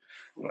 Gotcha.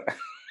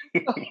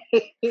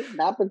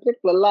 Not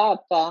particular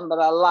Lifetime, but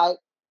I like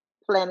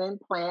planting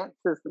plants.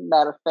 As a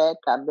matter of fact,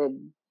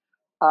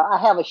 I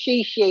have a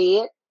she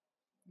shed.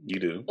 You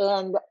do.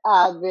 And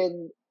I've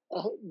been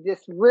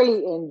just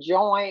really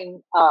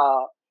enjoying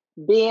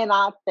being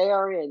out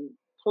there and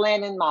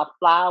planting my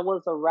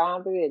flowers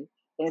around it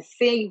and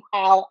seeing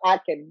how I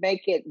can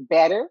make it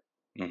better.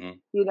 Mm-hmm.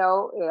 You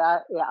know,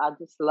 I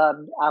just love.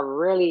 I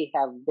really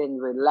have been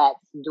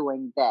relaxed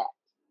doing that.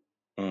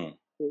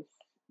 It's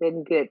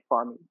been good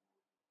for me.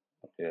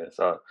 Yeah.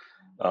 So,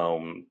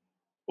 on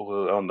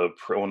one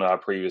of our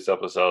previous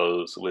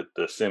episodes with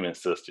the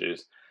Simmons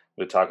sisters,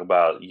 we talk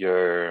about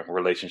your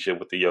relationship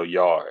with your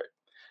yard,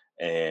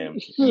 and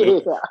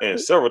and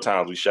several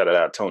times we shouted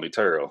out Tony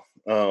Turrell.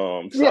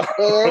 Yes,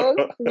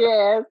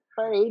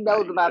 he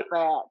knows about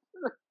that.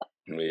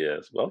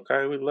 Yes.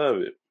 Okay, we love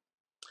it.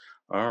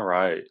 All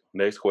right.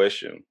 Next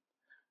question.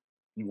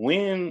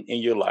 When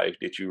in your life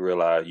did you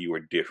realize you were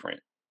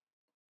different?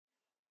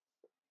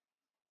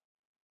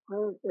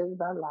 When in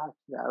my life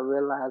did I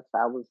realized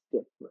I was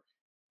different?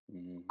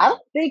 Mm-hmm. I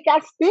think I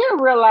still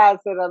realize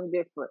that I'm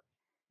different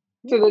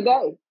to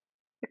today.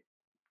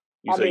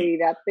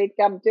 I think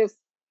I'm just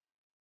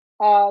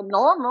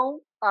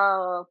normal,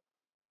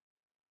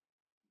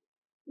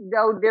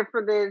 no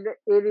different than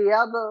any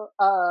other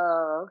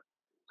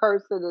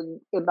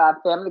person in my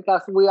family,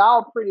 because we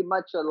all pretty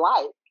much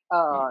alike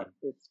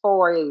as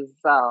far as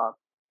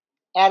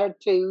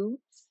attitudes,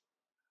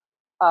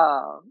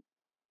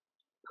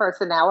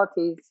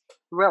 personalities.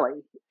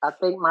 Really, I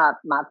think my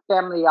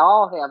family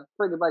all have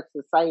pretty much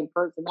the same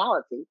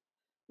personality.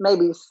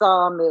 Maybe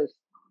some is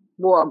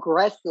more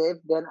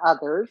aggressive than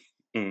others,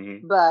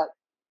 but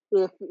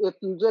if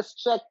you just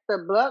check the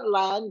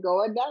bloodline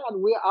going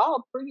down, we're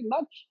all pretty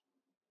much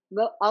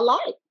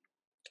alike.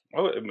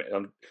 Oh,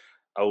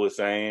 I was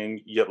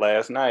saying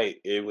last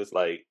night, it was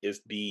like, it's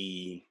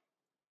the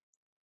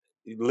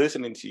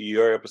listening to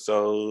your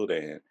episode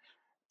and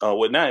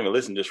not even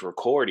listening, just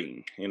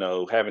recording,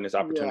 having this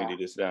opportunity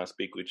to sit down and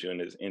speak with you in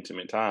this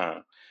intimate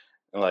time.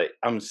 And like,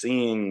 I'm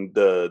seeing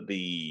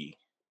the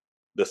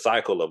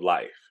cycle of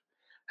life,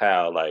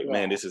 how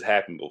man, this has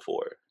happened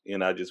before.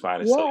 I just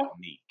find it so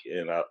unique,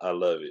 and I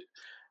love it.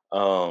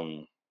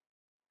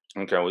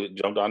 Okay, we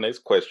jumped on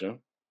next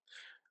question.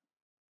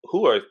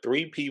 Who are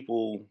 3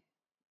 people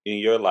in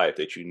your life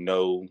that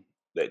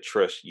that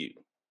trust you?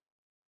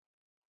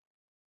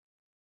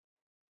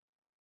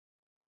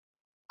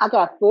 I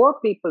got 4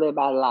 people in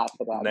my life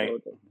that I know.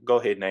 Go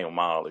ahead, name them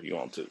all if you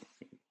want to.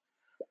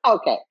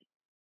 Okay.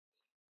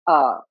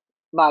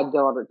 My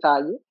daughter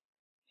Tanya,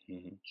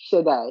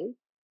 Shanae,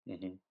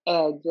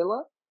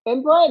 Angela,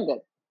 and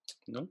Brandon.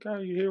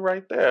 Okay, you hear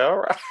right there. All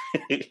right.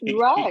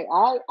 Right.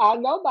 I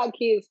know my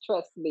kids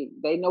trust me.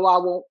 They know I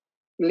won't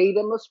lead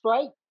them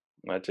astray.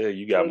 I tell you,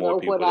 you got more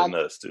people than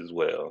us as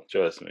well.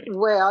 Trust me.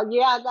 Well,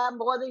 yeah, I got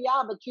more than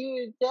y'all, but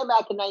you tell me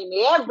I can name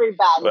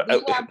everybody. Do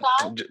you have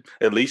time?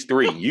 At least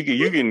 3.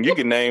 You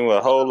can name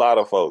a whole lot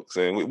of folks,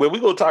 and we're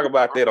gonna talk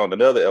about that on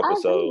another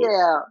episode.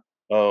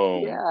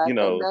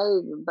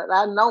 But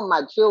I know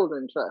my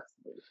children trust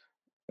me.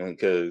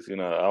 Because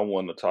I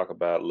want to talk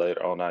about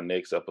later on our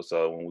next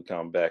episode when we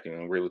come back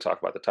and really talk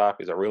about the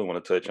topics. I really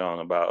want to touch on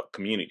about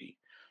community.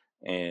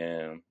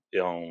 And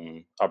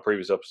on our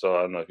previous episode,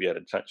 I don't know if you had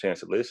a chance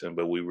to listen,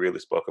 but we really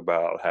spoke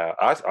about how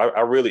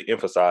I really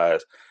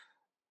emphasized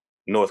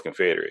North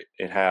Confederate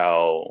and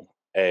how,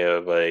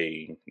 as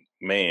a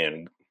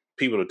man,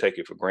 people will take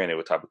it for granted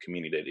what type of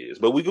community that is.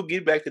 But we could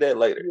get back to that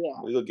later. Yeah.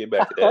 We'll get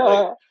back to that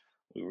later.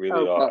 We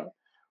really are.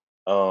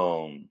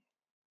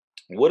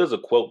 What is a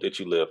quote that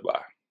you live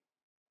by?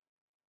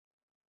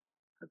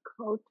 A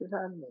quote that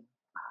I live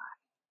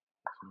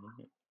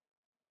by.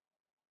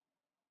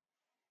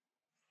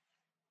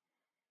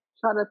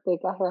 Trying to think,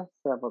 I have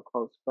several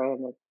quotes,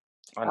 Brandon.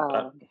 I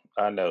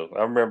know.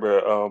 I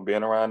remember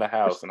being around the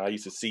house, and I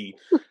used to see.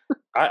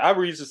 I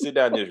used to sit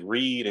down and just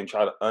read and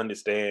try to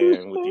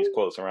understand what these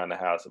quotes around the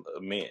house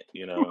meant.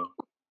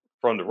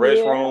 From the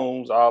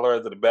restrooms, all the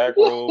way to the back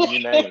room, you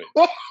name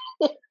it.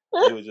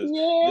 It was just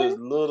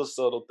little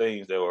subtle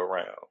things that were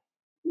around.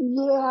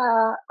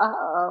 Yeah.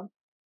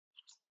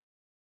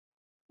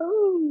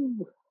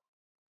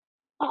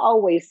 I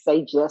always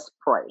say just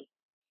pray.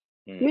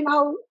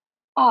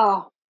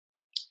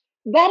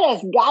 That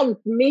has gotten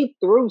me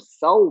through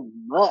so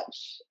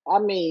much. I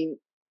mean,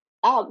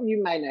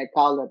 you might not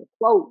call it a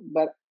quote,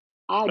 but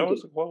I do.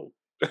 It's a quote.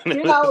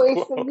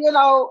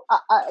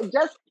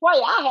 Just pray.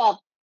 I have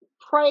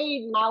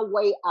prayed my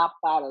way up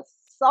out of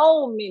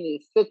so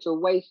many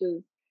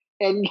situations,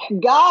 and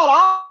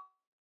God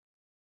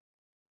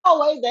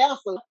always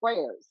answers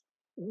prayers.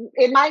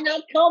 It might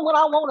not come when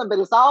I want it, but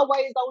it's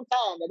always on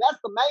time, and that's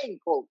the main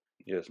quote.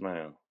 Yes,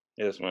 ma'am.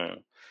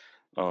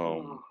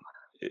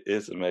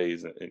 It's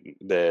amazing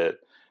that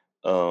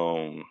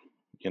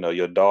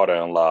your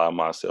daughter-in-law and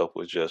myself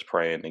was just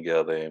praying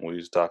together, and we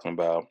was talking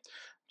about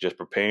just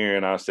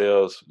preparing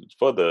ourselves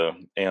for the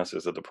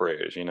answers of the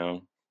prayers. Yeah.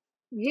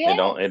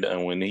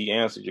 And when He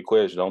answers your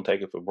question, don't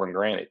take it for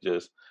granted.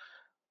 Just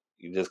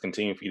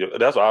continue for you to.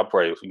 That's what I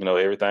pray.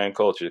 Everything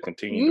culture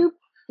continue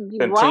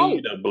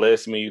to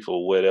bless me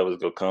for whatever's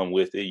gonna come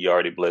with it. You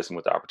already blessed me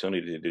with the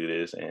opportunity to do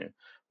this, and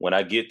when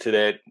I get to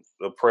that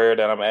prayer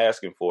that I'm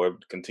asking for,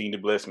 continue to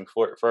bless me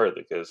for it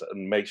further, because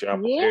make sure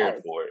I'm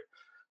prepared for it.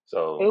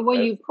 So, and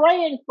when you're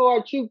praying for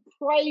it, you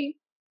pray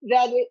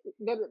that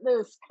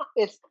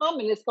it's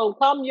coming. It's gonna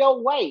come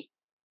your way.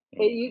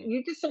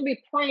 You just gonna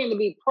be praying to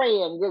be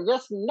praying.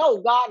 Just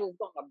know God is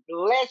gonna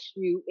bless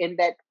you in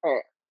that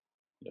prayer.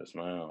 Yes,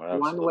 ma'am. Absolutely.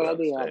 One way or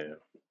the other.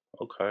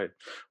 Okay.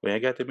 We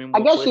ain't got to be more.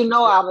 I guess you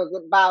know, I was,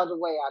 by the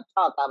way I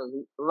talk, I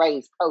was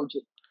raised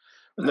coaching.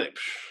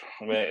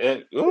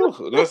 Man,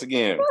 once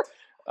again,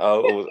 I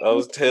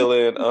was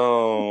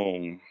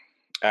telling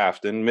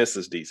Afton,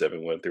 Mrs.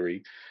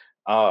 D713.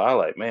 I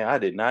like, man, I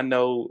did not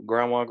know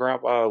Grandma and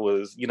Grandpa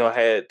was,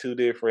 had two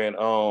different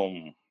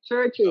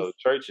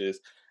churches.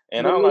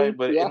 And I like,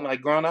 but in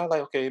like growing up, I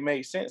like, okay, it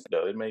made sense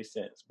though. It made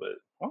sense. But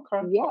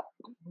okay. Yeah.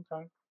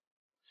 Okay.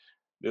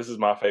 This is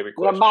my favorite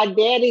question. Well, my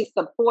daddy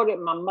supported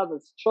my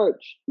mother's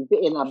church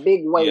in a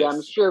big way. Yes.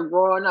 I'm sure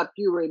growing up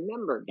you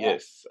remember that.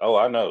 Yes. Oh,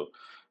 I know.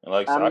 And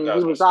like, I mean,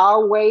 he was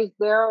always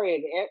there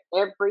at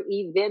every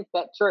event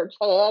that church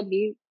had.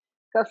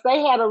 Because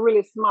they had a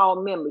really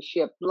small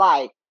membership,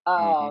 like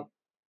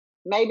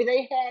maybe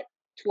they had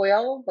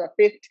 12 or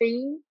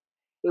 15.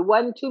 It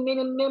wasn't too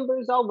many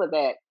members over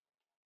that.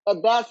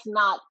 And that's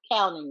not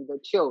counting the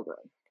children.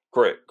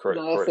 Correct.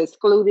 That's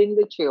excluding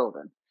the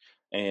children.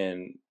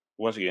 And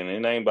once again,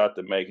 it ain't about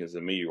the makings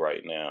of me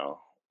right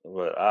now.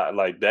 But I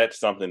like that's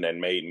something that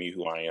made me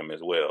who I am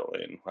as well.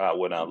 And I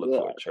would not look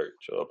for a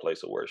church or a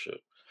place of worship.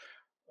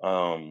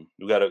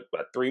 We got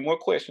about 3 more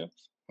questions.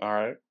 All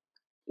right.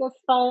 That's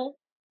fine.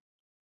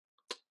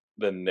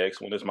 The next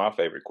one is my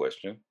favorite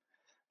question.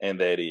 And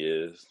that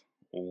is,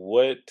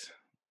 what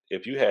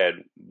if you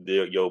had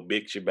your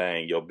big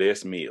shebang, your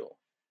best meal?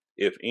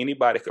 If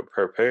anybody could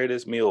prepare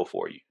this meal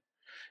for you,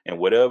 and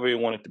whatever you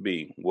want it to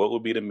be, what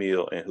would be the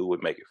meal and who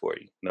would make it for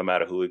you, no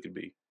matter who it could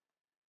be?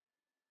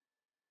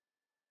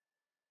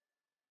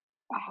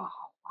 Oh, wow.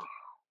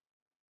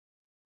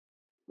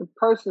 The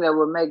person that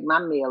would make my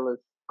meal is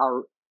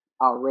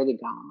already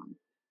gone.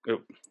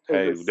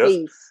 Hey,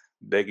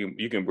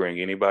 you can bring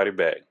anybody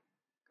back.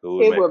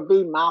 It would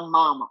be my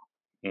mama.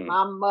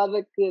 My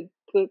mother could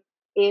cook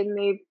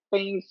anything.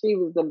 She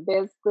was the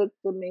best cook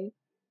to me.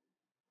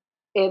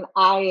 And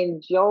I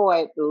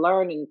enjoyed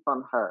learning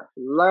from her,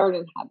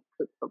 learning how to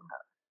cook from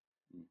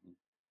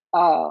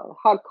her.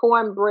 Her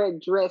cornbread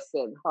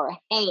dressing, her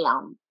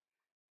ham,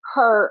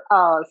 her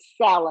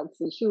salads,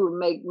 and she would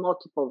make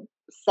multiple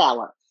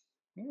salads.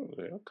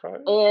 Okay.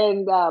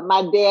 And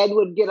my dad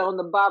would get on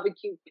the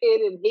barbecue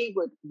pit and he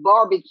would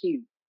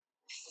barbecue.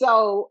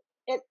 So,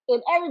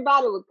 and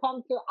everybody would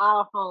come to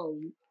our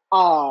home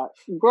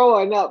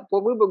growing up,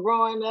 when we were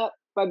growing up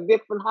for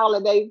different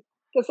holidays,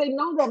 because they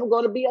know there was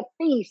going to be a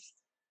feast.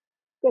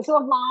 Because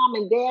her mom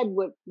and dad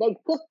they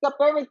cooked up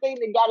everything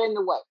that got in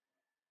the way.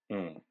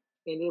 And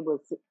it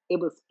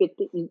was fit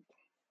to eat.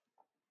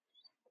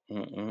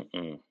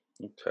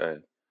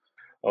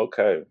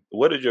 Okay.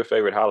 What is your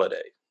favorite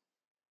holiday?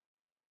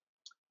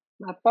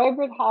 My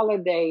favorite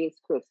holiday is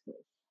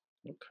Christmas.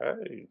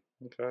 Okay.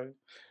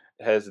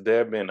 Has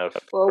there been a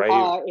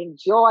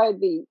enjoy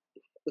the?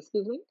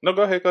 Excuse me. No,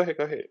 go ahead.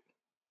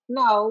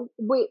 No,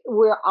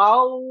 we're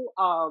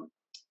all.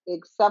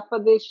 Except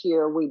for this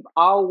year, we've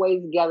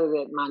always gathered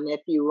at my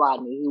nephew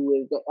Rodney, who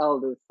is the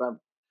eldest of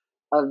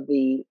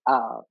the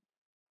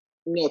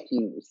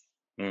nephews,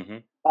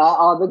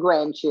 or the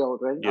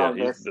grandchildren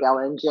of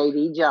Stella and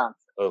J.D. Johnson.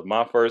 Of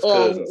my first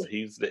cousins,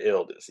 he's the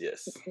eldest.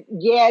 Yes.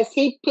 Yes,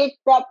 he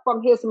picked up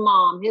from his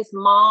mom. His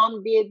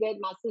mom did that.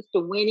 My sister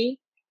Winnie,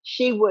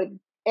 she would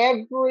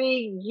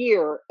every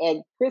year at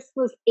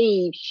Christmas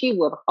Eve, she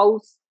would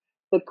host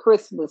the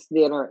Christmas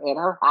dinner at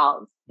her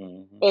house,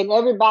 and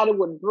everybody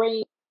would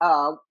bring.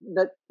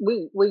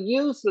 We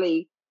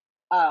usually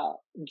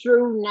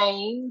drew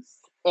names,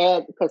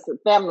 and because the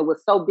family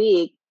was so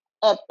big,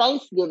 at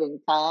Thanksgiving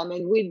time,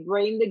 and we'd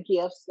bring the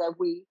gifts that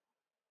we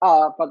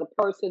for the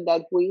person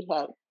that we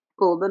had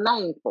pulled the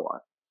name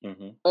for,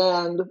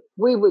 and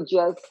we would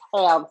just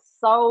have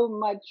so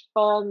much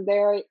fun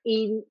there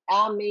eating.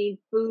 I mean,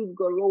 food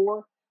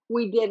galore.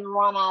 We didn't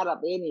run out of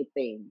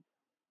anything,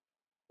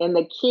 and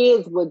the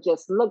kids would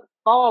just look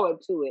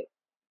forward to it.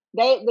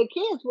 The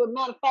kids would,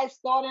 matter of fact,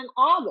 start in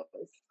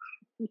August,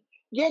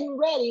 getting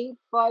ready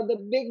for the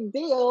big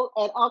deal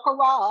at Uncle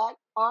Rod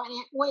or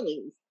Aunt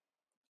Winnie's.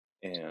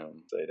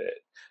 And say that.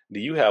 Do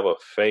you have a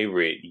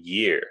favorite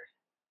year,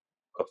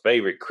 a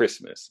favorite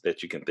Christmas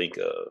that you can think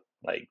of,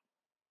 like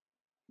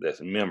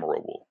that's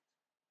memorable?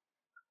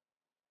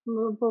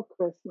 Memorable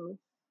Christmas?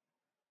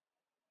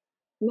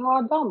 No,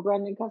 I don't,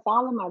 Brendan, because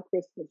all of my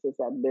Christmases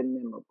have been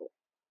memorable.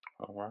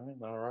 All right.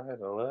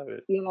 I love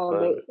it.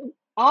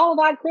 All of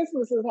our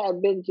Christmases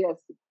have been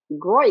just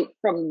great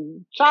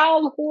from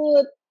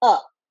childhood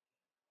up.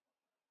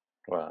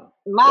 Wow.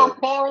 My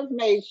parents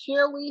made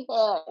sure we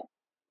had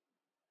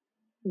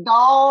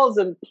dolls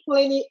and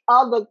plenty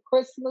other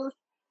Christmas.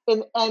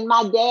 And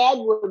my dad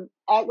would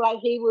act like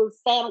he was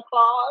Santa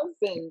Claus,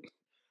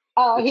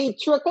 and he'd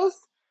trick us.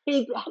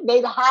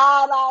 They'd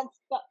hide our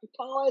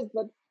toys,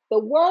 but The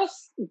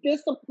worst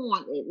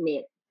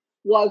disappointment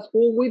was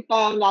when we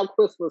found out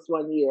Christmas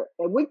one year,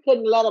 and we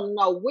couldn't let them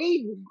know.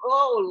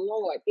 Oh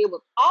Lord, it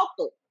was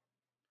awful.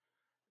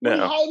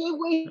 Now, we hated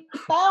we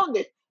found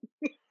it.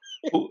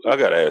 I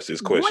gotta ask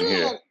this question Gwen,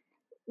 here.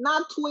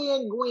 Not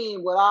twin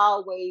Gwen would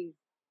always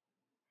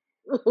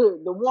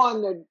the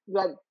one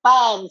that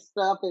finds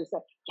stuff and say,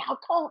 "Y'all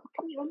come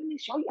here, let me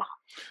show y'all."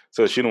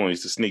 So she the one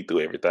used to sneak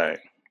through everything.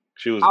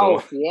 She was the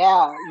one.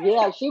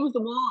 Yeah, she was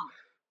the one.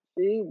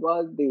 She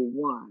was the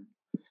one.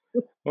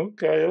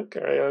 Okay,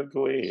 I'll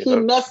go ahead. She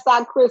messed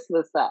our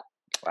Christmas up.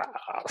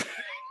 Wow.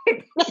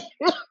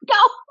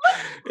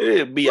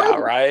 It'd be all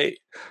right.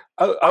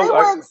 We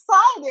were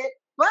excited,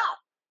 but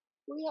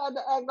we had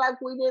to act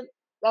like we didn't.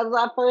 That was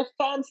our first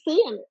time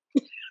seeing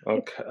it.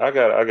 Okay, I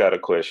got a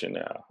question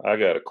now.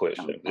 Okay.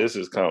 This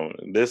is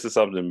coming. This is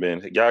something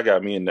y'all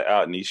got me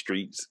out in these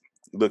streets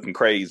looking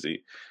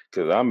crazy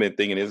because I've been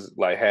thinking this is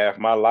like half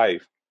my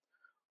life.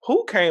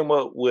 Who came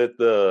up with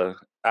the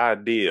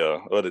idea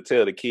or to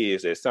tell the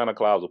kids that Santa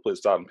Claus will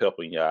put salt and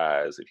pepper in your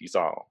eyes if you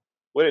saw him?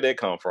 Where did that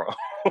come from?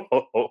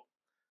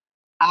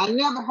 I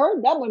never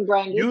heard that one,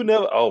 Brandon. You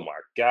never? Oh my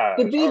God!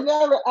 To be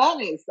very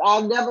honest,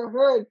 I've never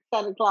heard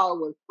Santa Claus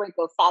would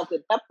sprinkle salt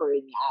and pepper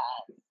in your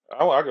eyes.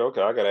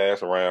 Okay, I gotta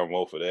ask around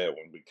more for that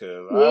one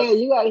because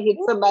you gotta hit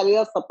somebody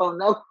else up on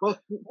that one.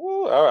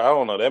 I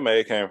don't know. That may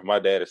have came from my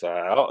daddy's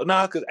side.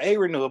 No, because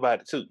Avery knew about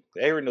it too.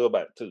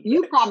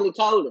 You probably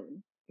told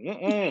him.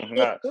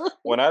 Nah,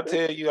 when I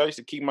tell you, I used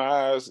to keep my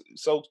eyes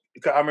so.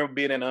 I remember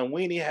being in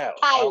Unweenie house.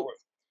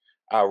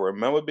 I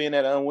remember being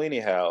at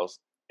Unweenie house,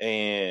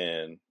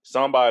 and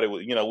somebody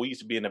was, we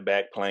used to be in the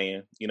back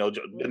playing,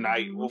 the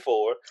night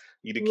before.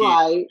 The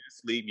kids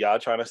sleep, y'all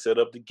trying to set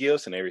up the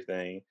gifts and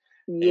everything.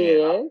 Yeah.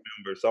 And I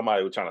remember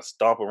somebody was trying to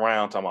stomp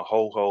around, talking about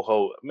ho, ho,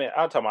 ho. Man,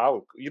 I'm talking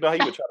about, he would try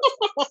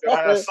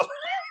to.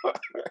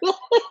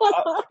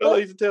 I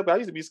used to tell me, I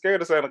used to be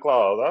scared of Santa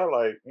Claus. I was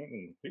like,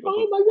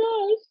 oh my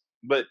gosh.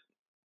 But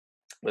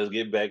let's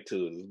get back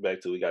to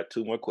it. We got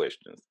two more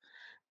questions.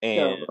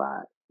 And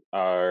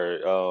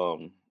our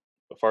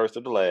first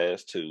of the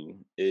last two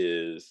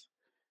is,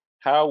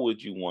 how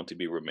would you want to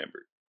be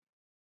remembered?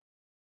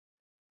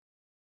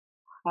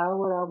 How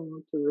would I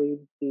want to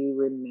be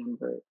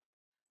remembered?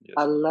 Yes.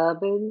 A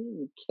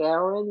loving,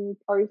 caring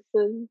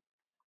person,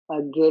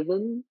 a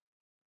giving.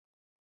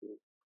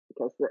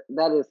 Because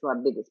that is my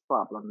biggest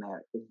problem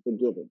there, is the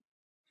giving.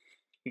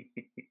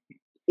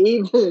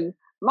 Even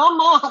my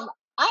mom,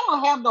 I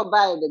don't have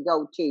nobody to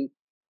go to.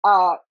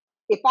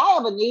 If I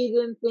ever need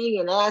anything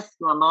and ask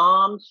my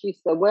mom, she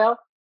said, well,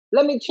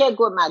 let me check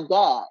with my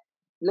dad.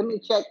 Let me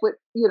check with,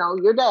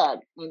 your dad.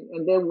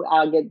 And then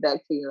I'll get back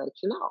to you and let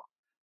you know.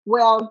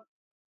 Well,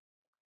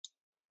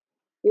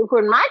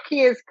 when my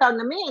kids come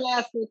to me and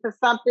ask me for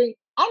something,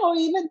 I don't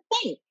even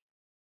think.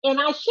 And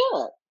I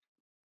should.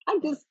 I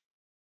just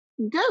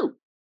do.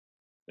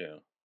 Yeah.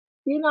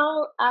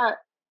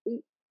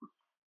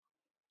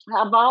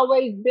 I've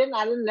always been,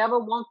 I didn't never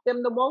want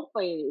them to want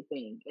for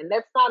anything. And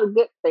that's not a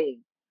good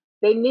thing.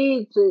 They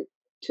need to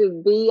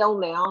be on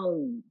their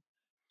own.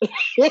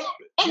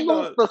 And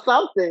look for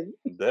something.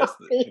 That's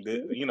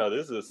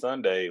this is a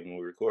Sunday when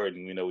we're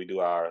recording. We do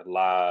our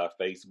live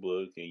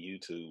Facebook and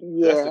YouTube.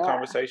 Yeah. That's the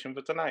conversation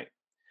for tonight.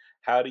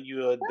 How do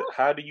you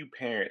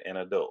parent an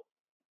adult?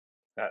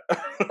 That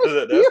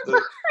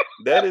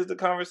is the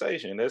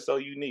conversation. That's so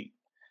unique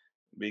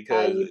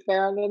because how you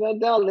parent an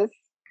adult.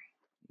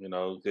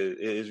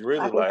 It's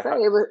really like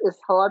it's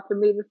hard for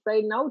me to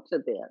say no to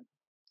them.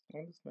 I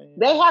understand.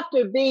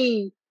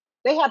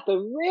 They have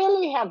to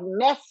really have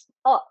messed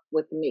up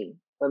with me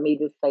for me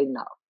to say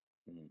no.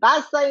 Mm-hmm. If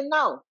I say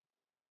no,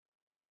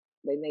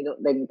 they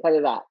can cut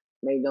it out.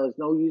 They know it's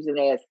no use in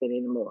asking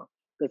anymore.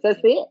 Because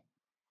that's it.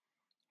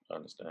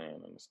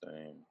 Understand.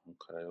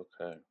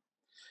 Okay.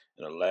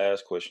 And the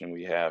last question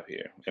we have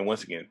here, and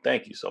once again,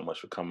 thank you so much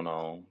for coming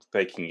on,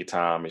 taking your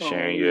time and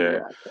sharing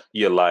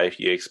your life,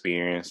 your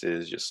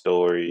experiences, your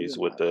stories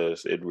with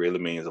us. It really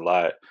means a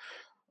lot.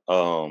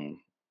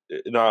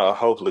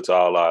 Hopefully to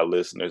all our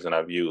listeners and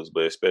our viewers,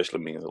 but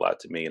especially means a lot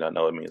to me, and I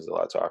know it means a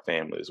lot to our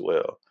family as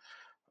well.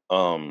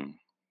 The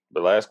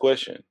last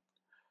question: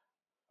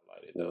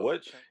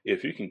 what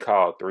if you can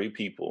call 3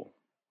 people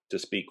to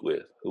speak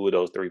with? Who would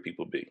those 3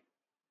 people be?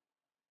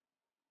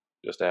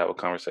 Just to have a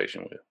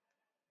conversation with.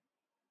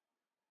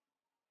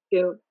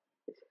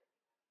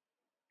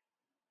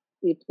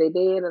 If they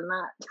did or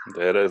not.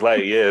 That is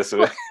like, yes.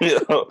 That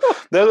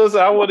is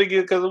I want to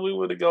get, because we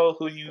want to go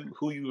who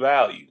you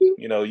value.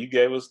 You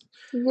gave us.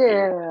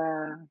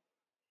 Yeah.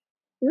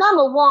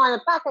 Number one,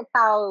 if I could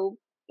call,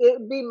 it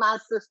would be my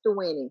sister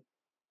Winnie.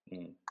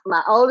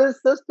 My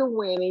oldest sister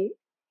Winnie,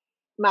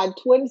 my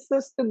twin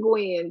sister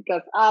Gwen,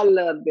 because I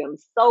love them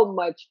so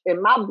much.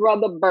 And my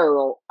brother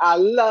Burl, I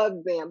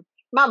love them.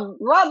 My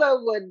brother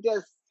would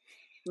just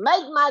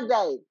make my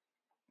day.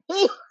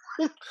 He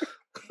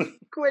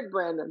quit,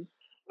 Brandon.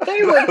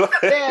 He would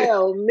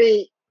tell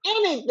me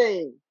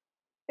anything.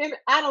 And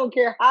I don't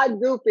care how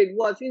goofy it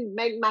was. He'd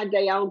make my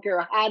day. I don't care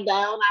how down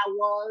I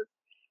was.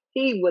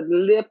 He would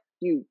lift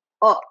you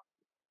up.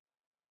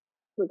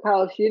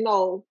 because he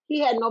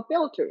had no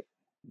filter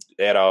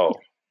at all.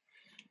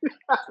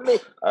 I mean,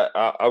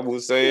 I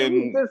was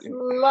saying, just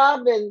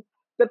loving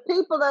the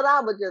people that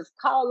I would just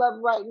call up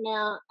right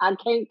now. I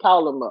can't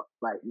call them up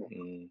right now.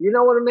 You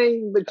know what I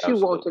mean? But absolutely.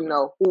 You want to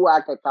know who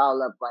I could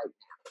call up right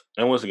now.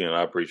 And once again,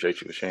 I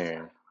appreciate you for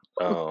sharing.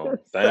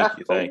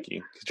 Thank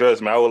you.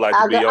 Trust me, I would like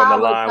to be on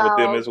the line with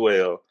them as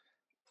well.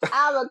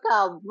 I would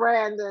call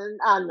Brandon.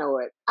 I know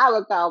it. I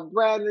would call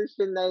Brandon,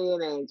 Shanae,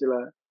 and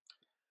Angela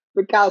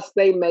because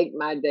they make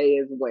my day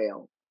as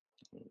well.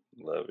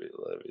 Love it.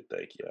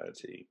 Thank you,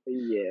 Auntie.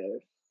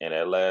 Yes. And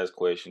that last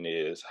question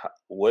is,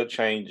 what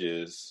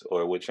changes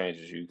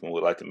you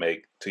would like to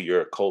make to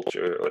your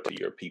culture or to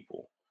your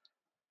people?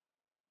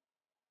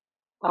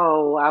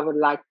 Oh, I would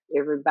like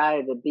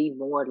everybody to be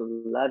more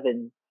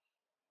loving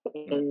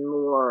and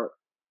more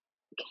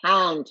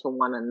kind to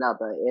one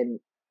another and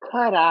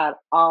cut out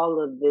all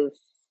of this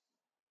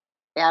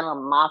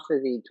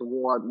animosity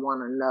toward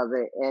one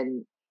another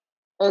and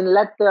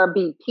let there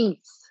be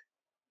peace.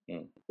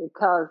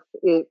 Because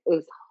it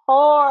is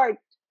hard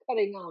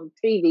cutting on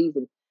TVs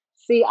and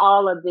see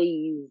all of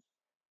these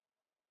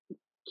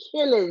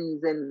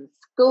killings in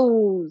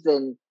schools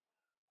and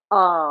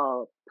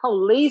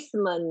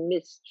policemen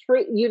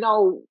mistreat.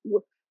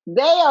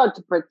 They are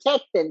to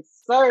protect and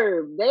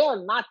serve. They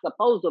are not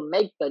supposed to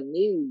make the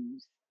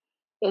news,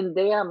 and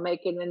they are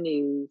making the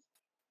news.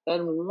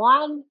 And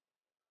one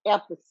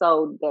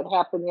episode that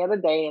happened the other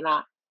day, and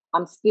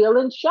I'm still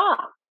in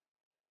shock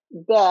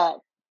that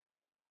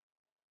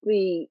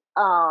the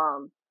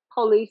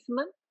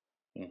policeman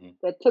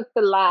that took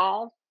the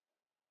lives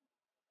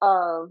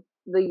of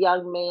the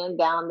young man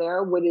down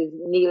there with his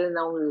kneeling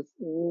on his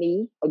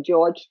knee,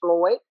 George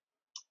Floyd.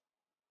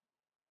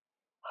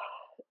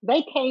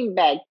 They came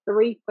back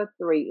 3 for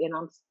 3, and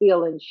I'm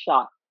still in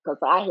shock because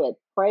I had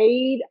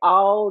prayed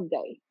all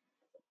day.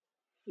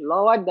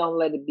 Lord, don't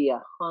let it be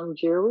a hung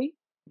jury.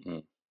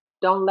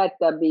 Don't let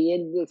there be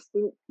any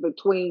distinct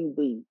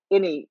between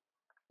any.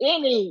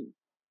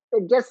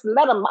 Just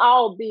let them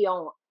all be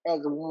on as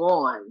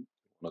one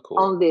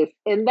on this.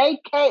 And they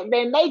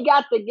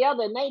got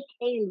together and they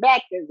came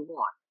back as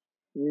one.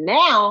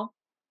 Now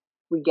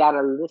we got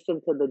to listen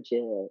to the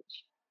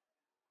judge.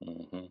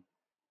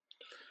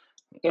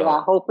 And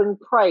I hope and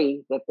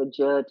pray that the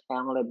judge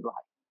handle it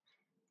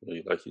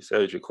right. Like you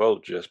said, your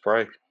quote, just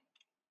pray.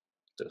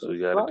 That's what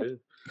you got to do.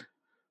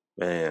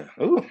 Man,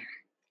 ooh.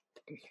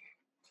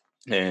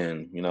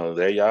 And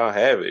there y'all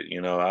have it.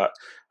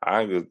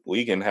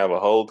 We can have a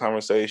whole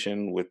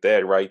conversation with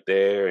that right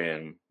there.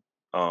 And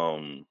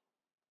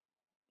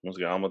once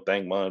again, I'm gonna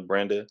thank Mom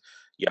Brenda.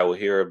 Y'all will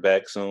hear her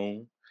back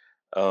soon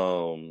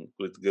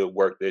with the good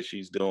work that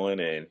she's doing,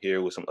 and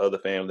here with some other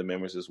family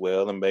members as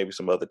well, and maybe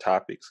some other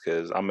topics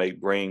because I may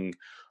bring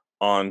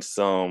on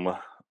some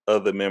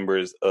other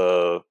members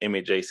of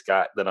Emmett J.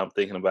 Scott that I'm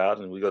thinking about,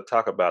 and we're gonna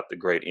talk about the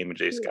great Emmett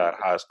J. Scott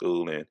High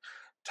School in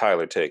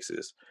Tyler,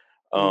 Texas.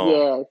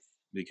 Yes.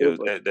 Because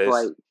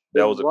that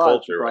was a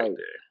culture right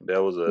there.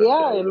 That was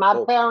and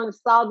my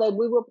parents saw that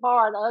we were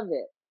part of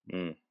it.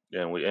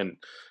 And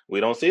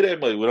we don't see that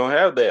much. We don't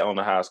have that on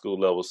the high school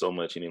level so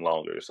much any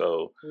longer.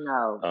 So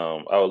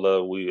no, I would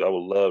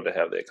love to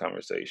have that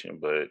conversation.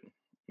 But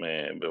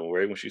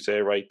when she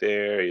said right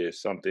there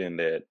is something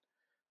that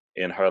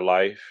in her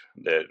life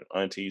that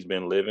Auntie's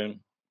been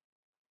living,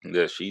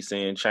 that she's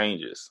seeing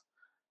changes.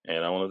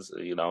 And I want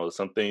to,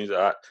 some things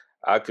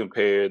I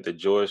compared the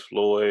George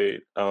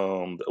Floyd,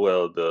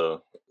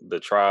 the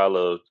trial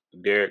of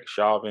Derek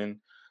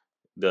Chauvin,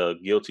 the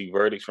guilty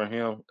verdicts for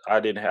him. I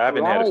haven't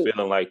had a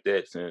feeling like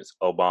that since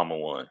Obama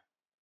won.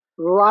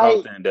 Right.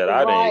 Something that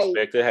I didn't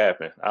expect to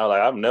happen.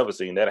 I've never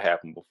seen that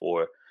happen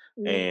before,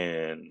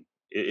 and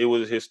it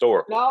was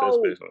historical.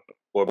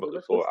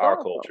 For our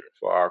culture,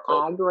 for our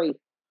culture. I agree.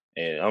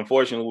 And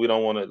unfortunately, we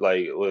don't want to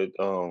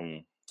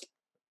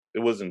It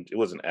wasn't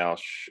Al.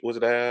 Was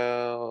it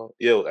Al?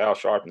 Yeah, it was Al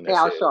Sharpton.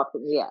 Al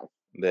Sharpton, yes.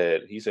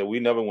 That he said we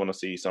never want to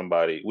see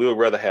somebody. We would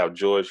rather have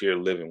George here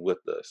living with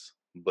us.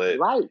 But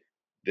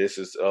this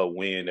is a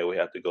win that we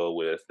have to go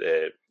with,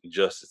 that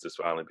justice is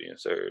finally being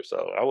served.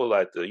 So I would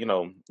like to, we're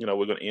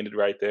going to end it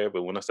right there. But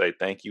I want to say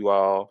thank you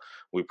all.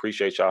 We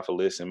appreciate y'all for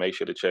listening. Make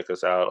sure to check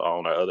us out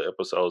on our other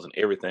episodes and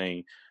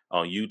everything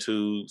on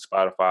YouTube,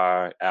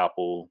 Spotify,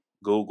 Apple,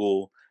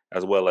 Google,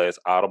 as well as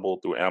Audible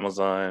through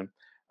Amazon.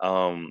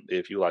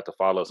 If you like to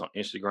follow us on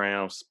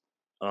Instagram,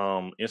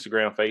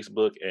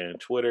 Facebook, and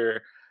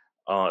Twitter,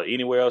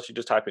 anywhere else, you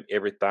just type in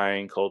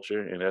Everything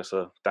Culture, and that's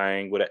a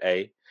thing with an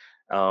A.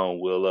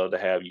 We'll love to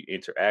have you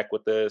interact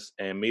with us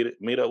and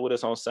meet up with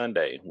us on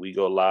Sunday. We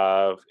go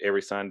live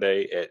every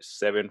Sunday at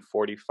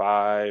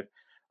 7:45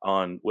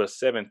 on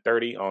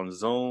 7:30 on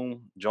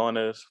Zoom. Join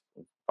us.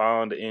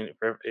 Find the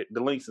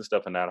links and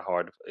stuff are not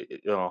hard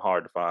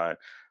to find,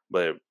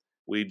 but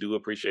we do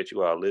appreciate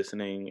you all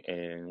listening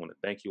and want to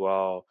thank you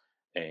all,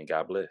 and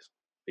God bless.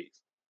 Peace.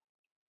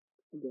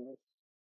 Yes.